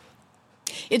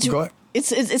It's Go ahead.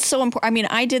 it's so important. I mean,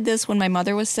 I did this when my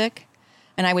mother was sick,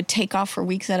 and I would take off for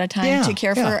weeks at a time Yeah, to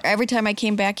care for yeah. her. Every time I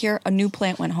came back here, a new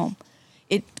plant went home.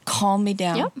 It calmed me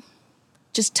down. Yep.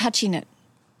 Just touching it,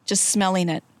 just smelling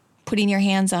it, putting your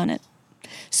hands on it.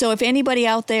 So if anybody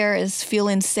out there is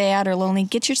feeling sad or lonely,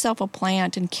 get yourself a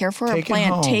plant and care for Take a it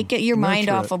plant. home. Take your mind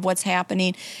Nurture off it. of what's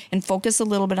happening and focus a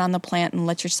little bit on the plant and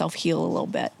let yourself heal a little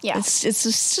bit. Yeah. It's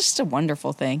just a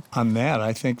wonderful thing. on that,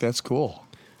 I think that's cool.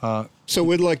 So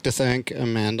we'd like to thank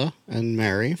Amanda and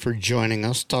Mary for joining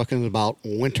us, talking about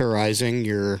winterizing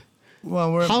your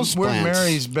Well, we're houseplants.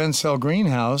 Mary's Bencel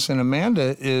Greenhouse, and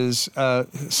Amanda is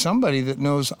somebody that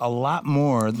knows a lot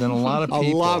more than a lot of a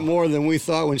people. lot more than we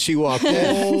thought when she walked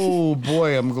in. Oh,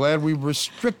 boy, I'm glad we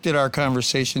restricted our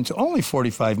conversation to only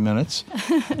 45 minutes.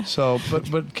 So,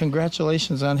 but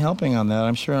congratulations on helping on that.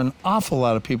 I'm sure an awful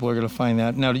lot of people are going to find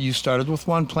that. Now, you started with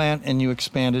 1 plant and you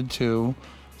expanded to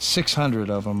 600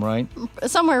 of them, right?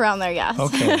 Somewhere around there, yes.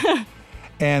 Okay.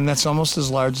 And that's almost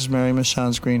as large as Mary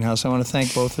Michon's greenhouse. I want to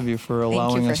thank both of you for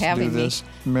allowing for us to do having me. this.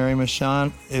 Mary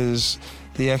Michon is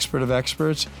the expert of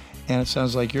experts, and it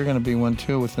sounds like you're going to be one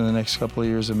too within the next couple of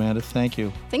years, Amanda. Thank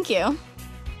you. Thank you. All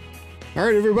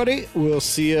right, everybody. We'll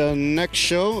see you next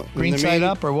show. Green side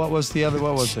up, or what was the other?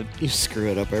 What was it? You screw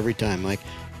it up every time, Mike.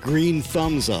 Green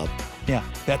thumbs up. Yeah,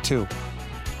 that too.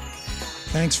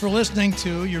 Thanks for listening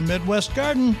to Your Midwest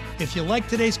Garden. If you like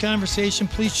today's conversation,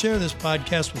 please share this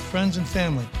podcast with friends and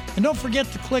family. And don't forget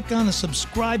to click on the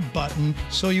subscribe button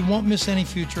so you won't miss any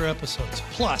future episodes.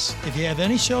 Plus, if you have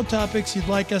any show topics you'd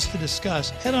like us to discuss,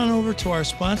 head on over to our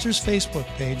sponsor's Facebook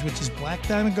page, which is Black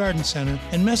Diamond Garden Center,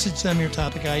 and message them your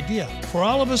topic idea. For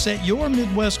all of us at Your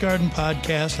Midwest Garden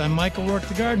Podcast, I'm Michael Rourke,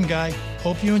 the Garden Guy.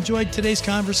 Hope you enjoyed today's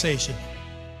conversation.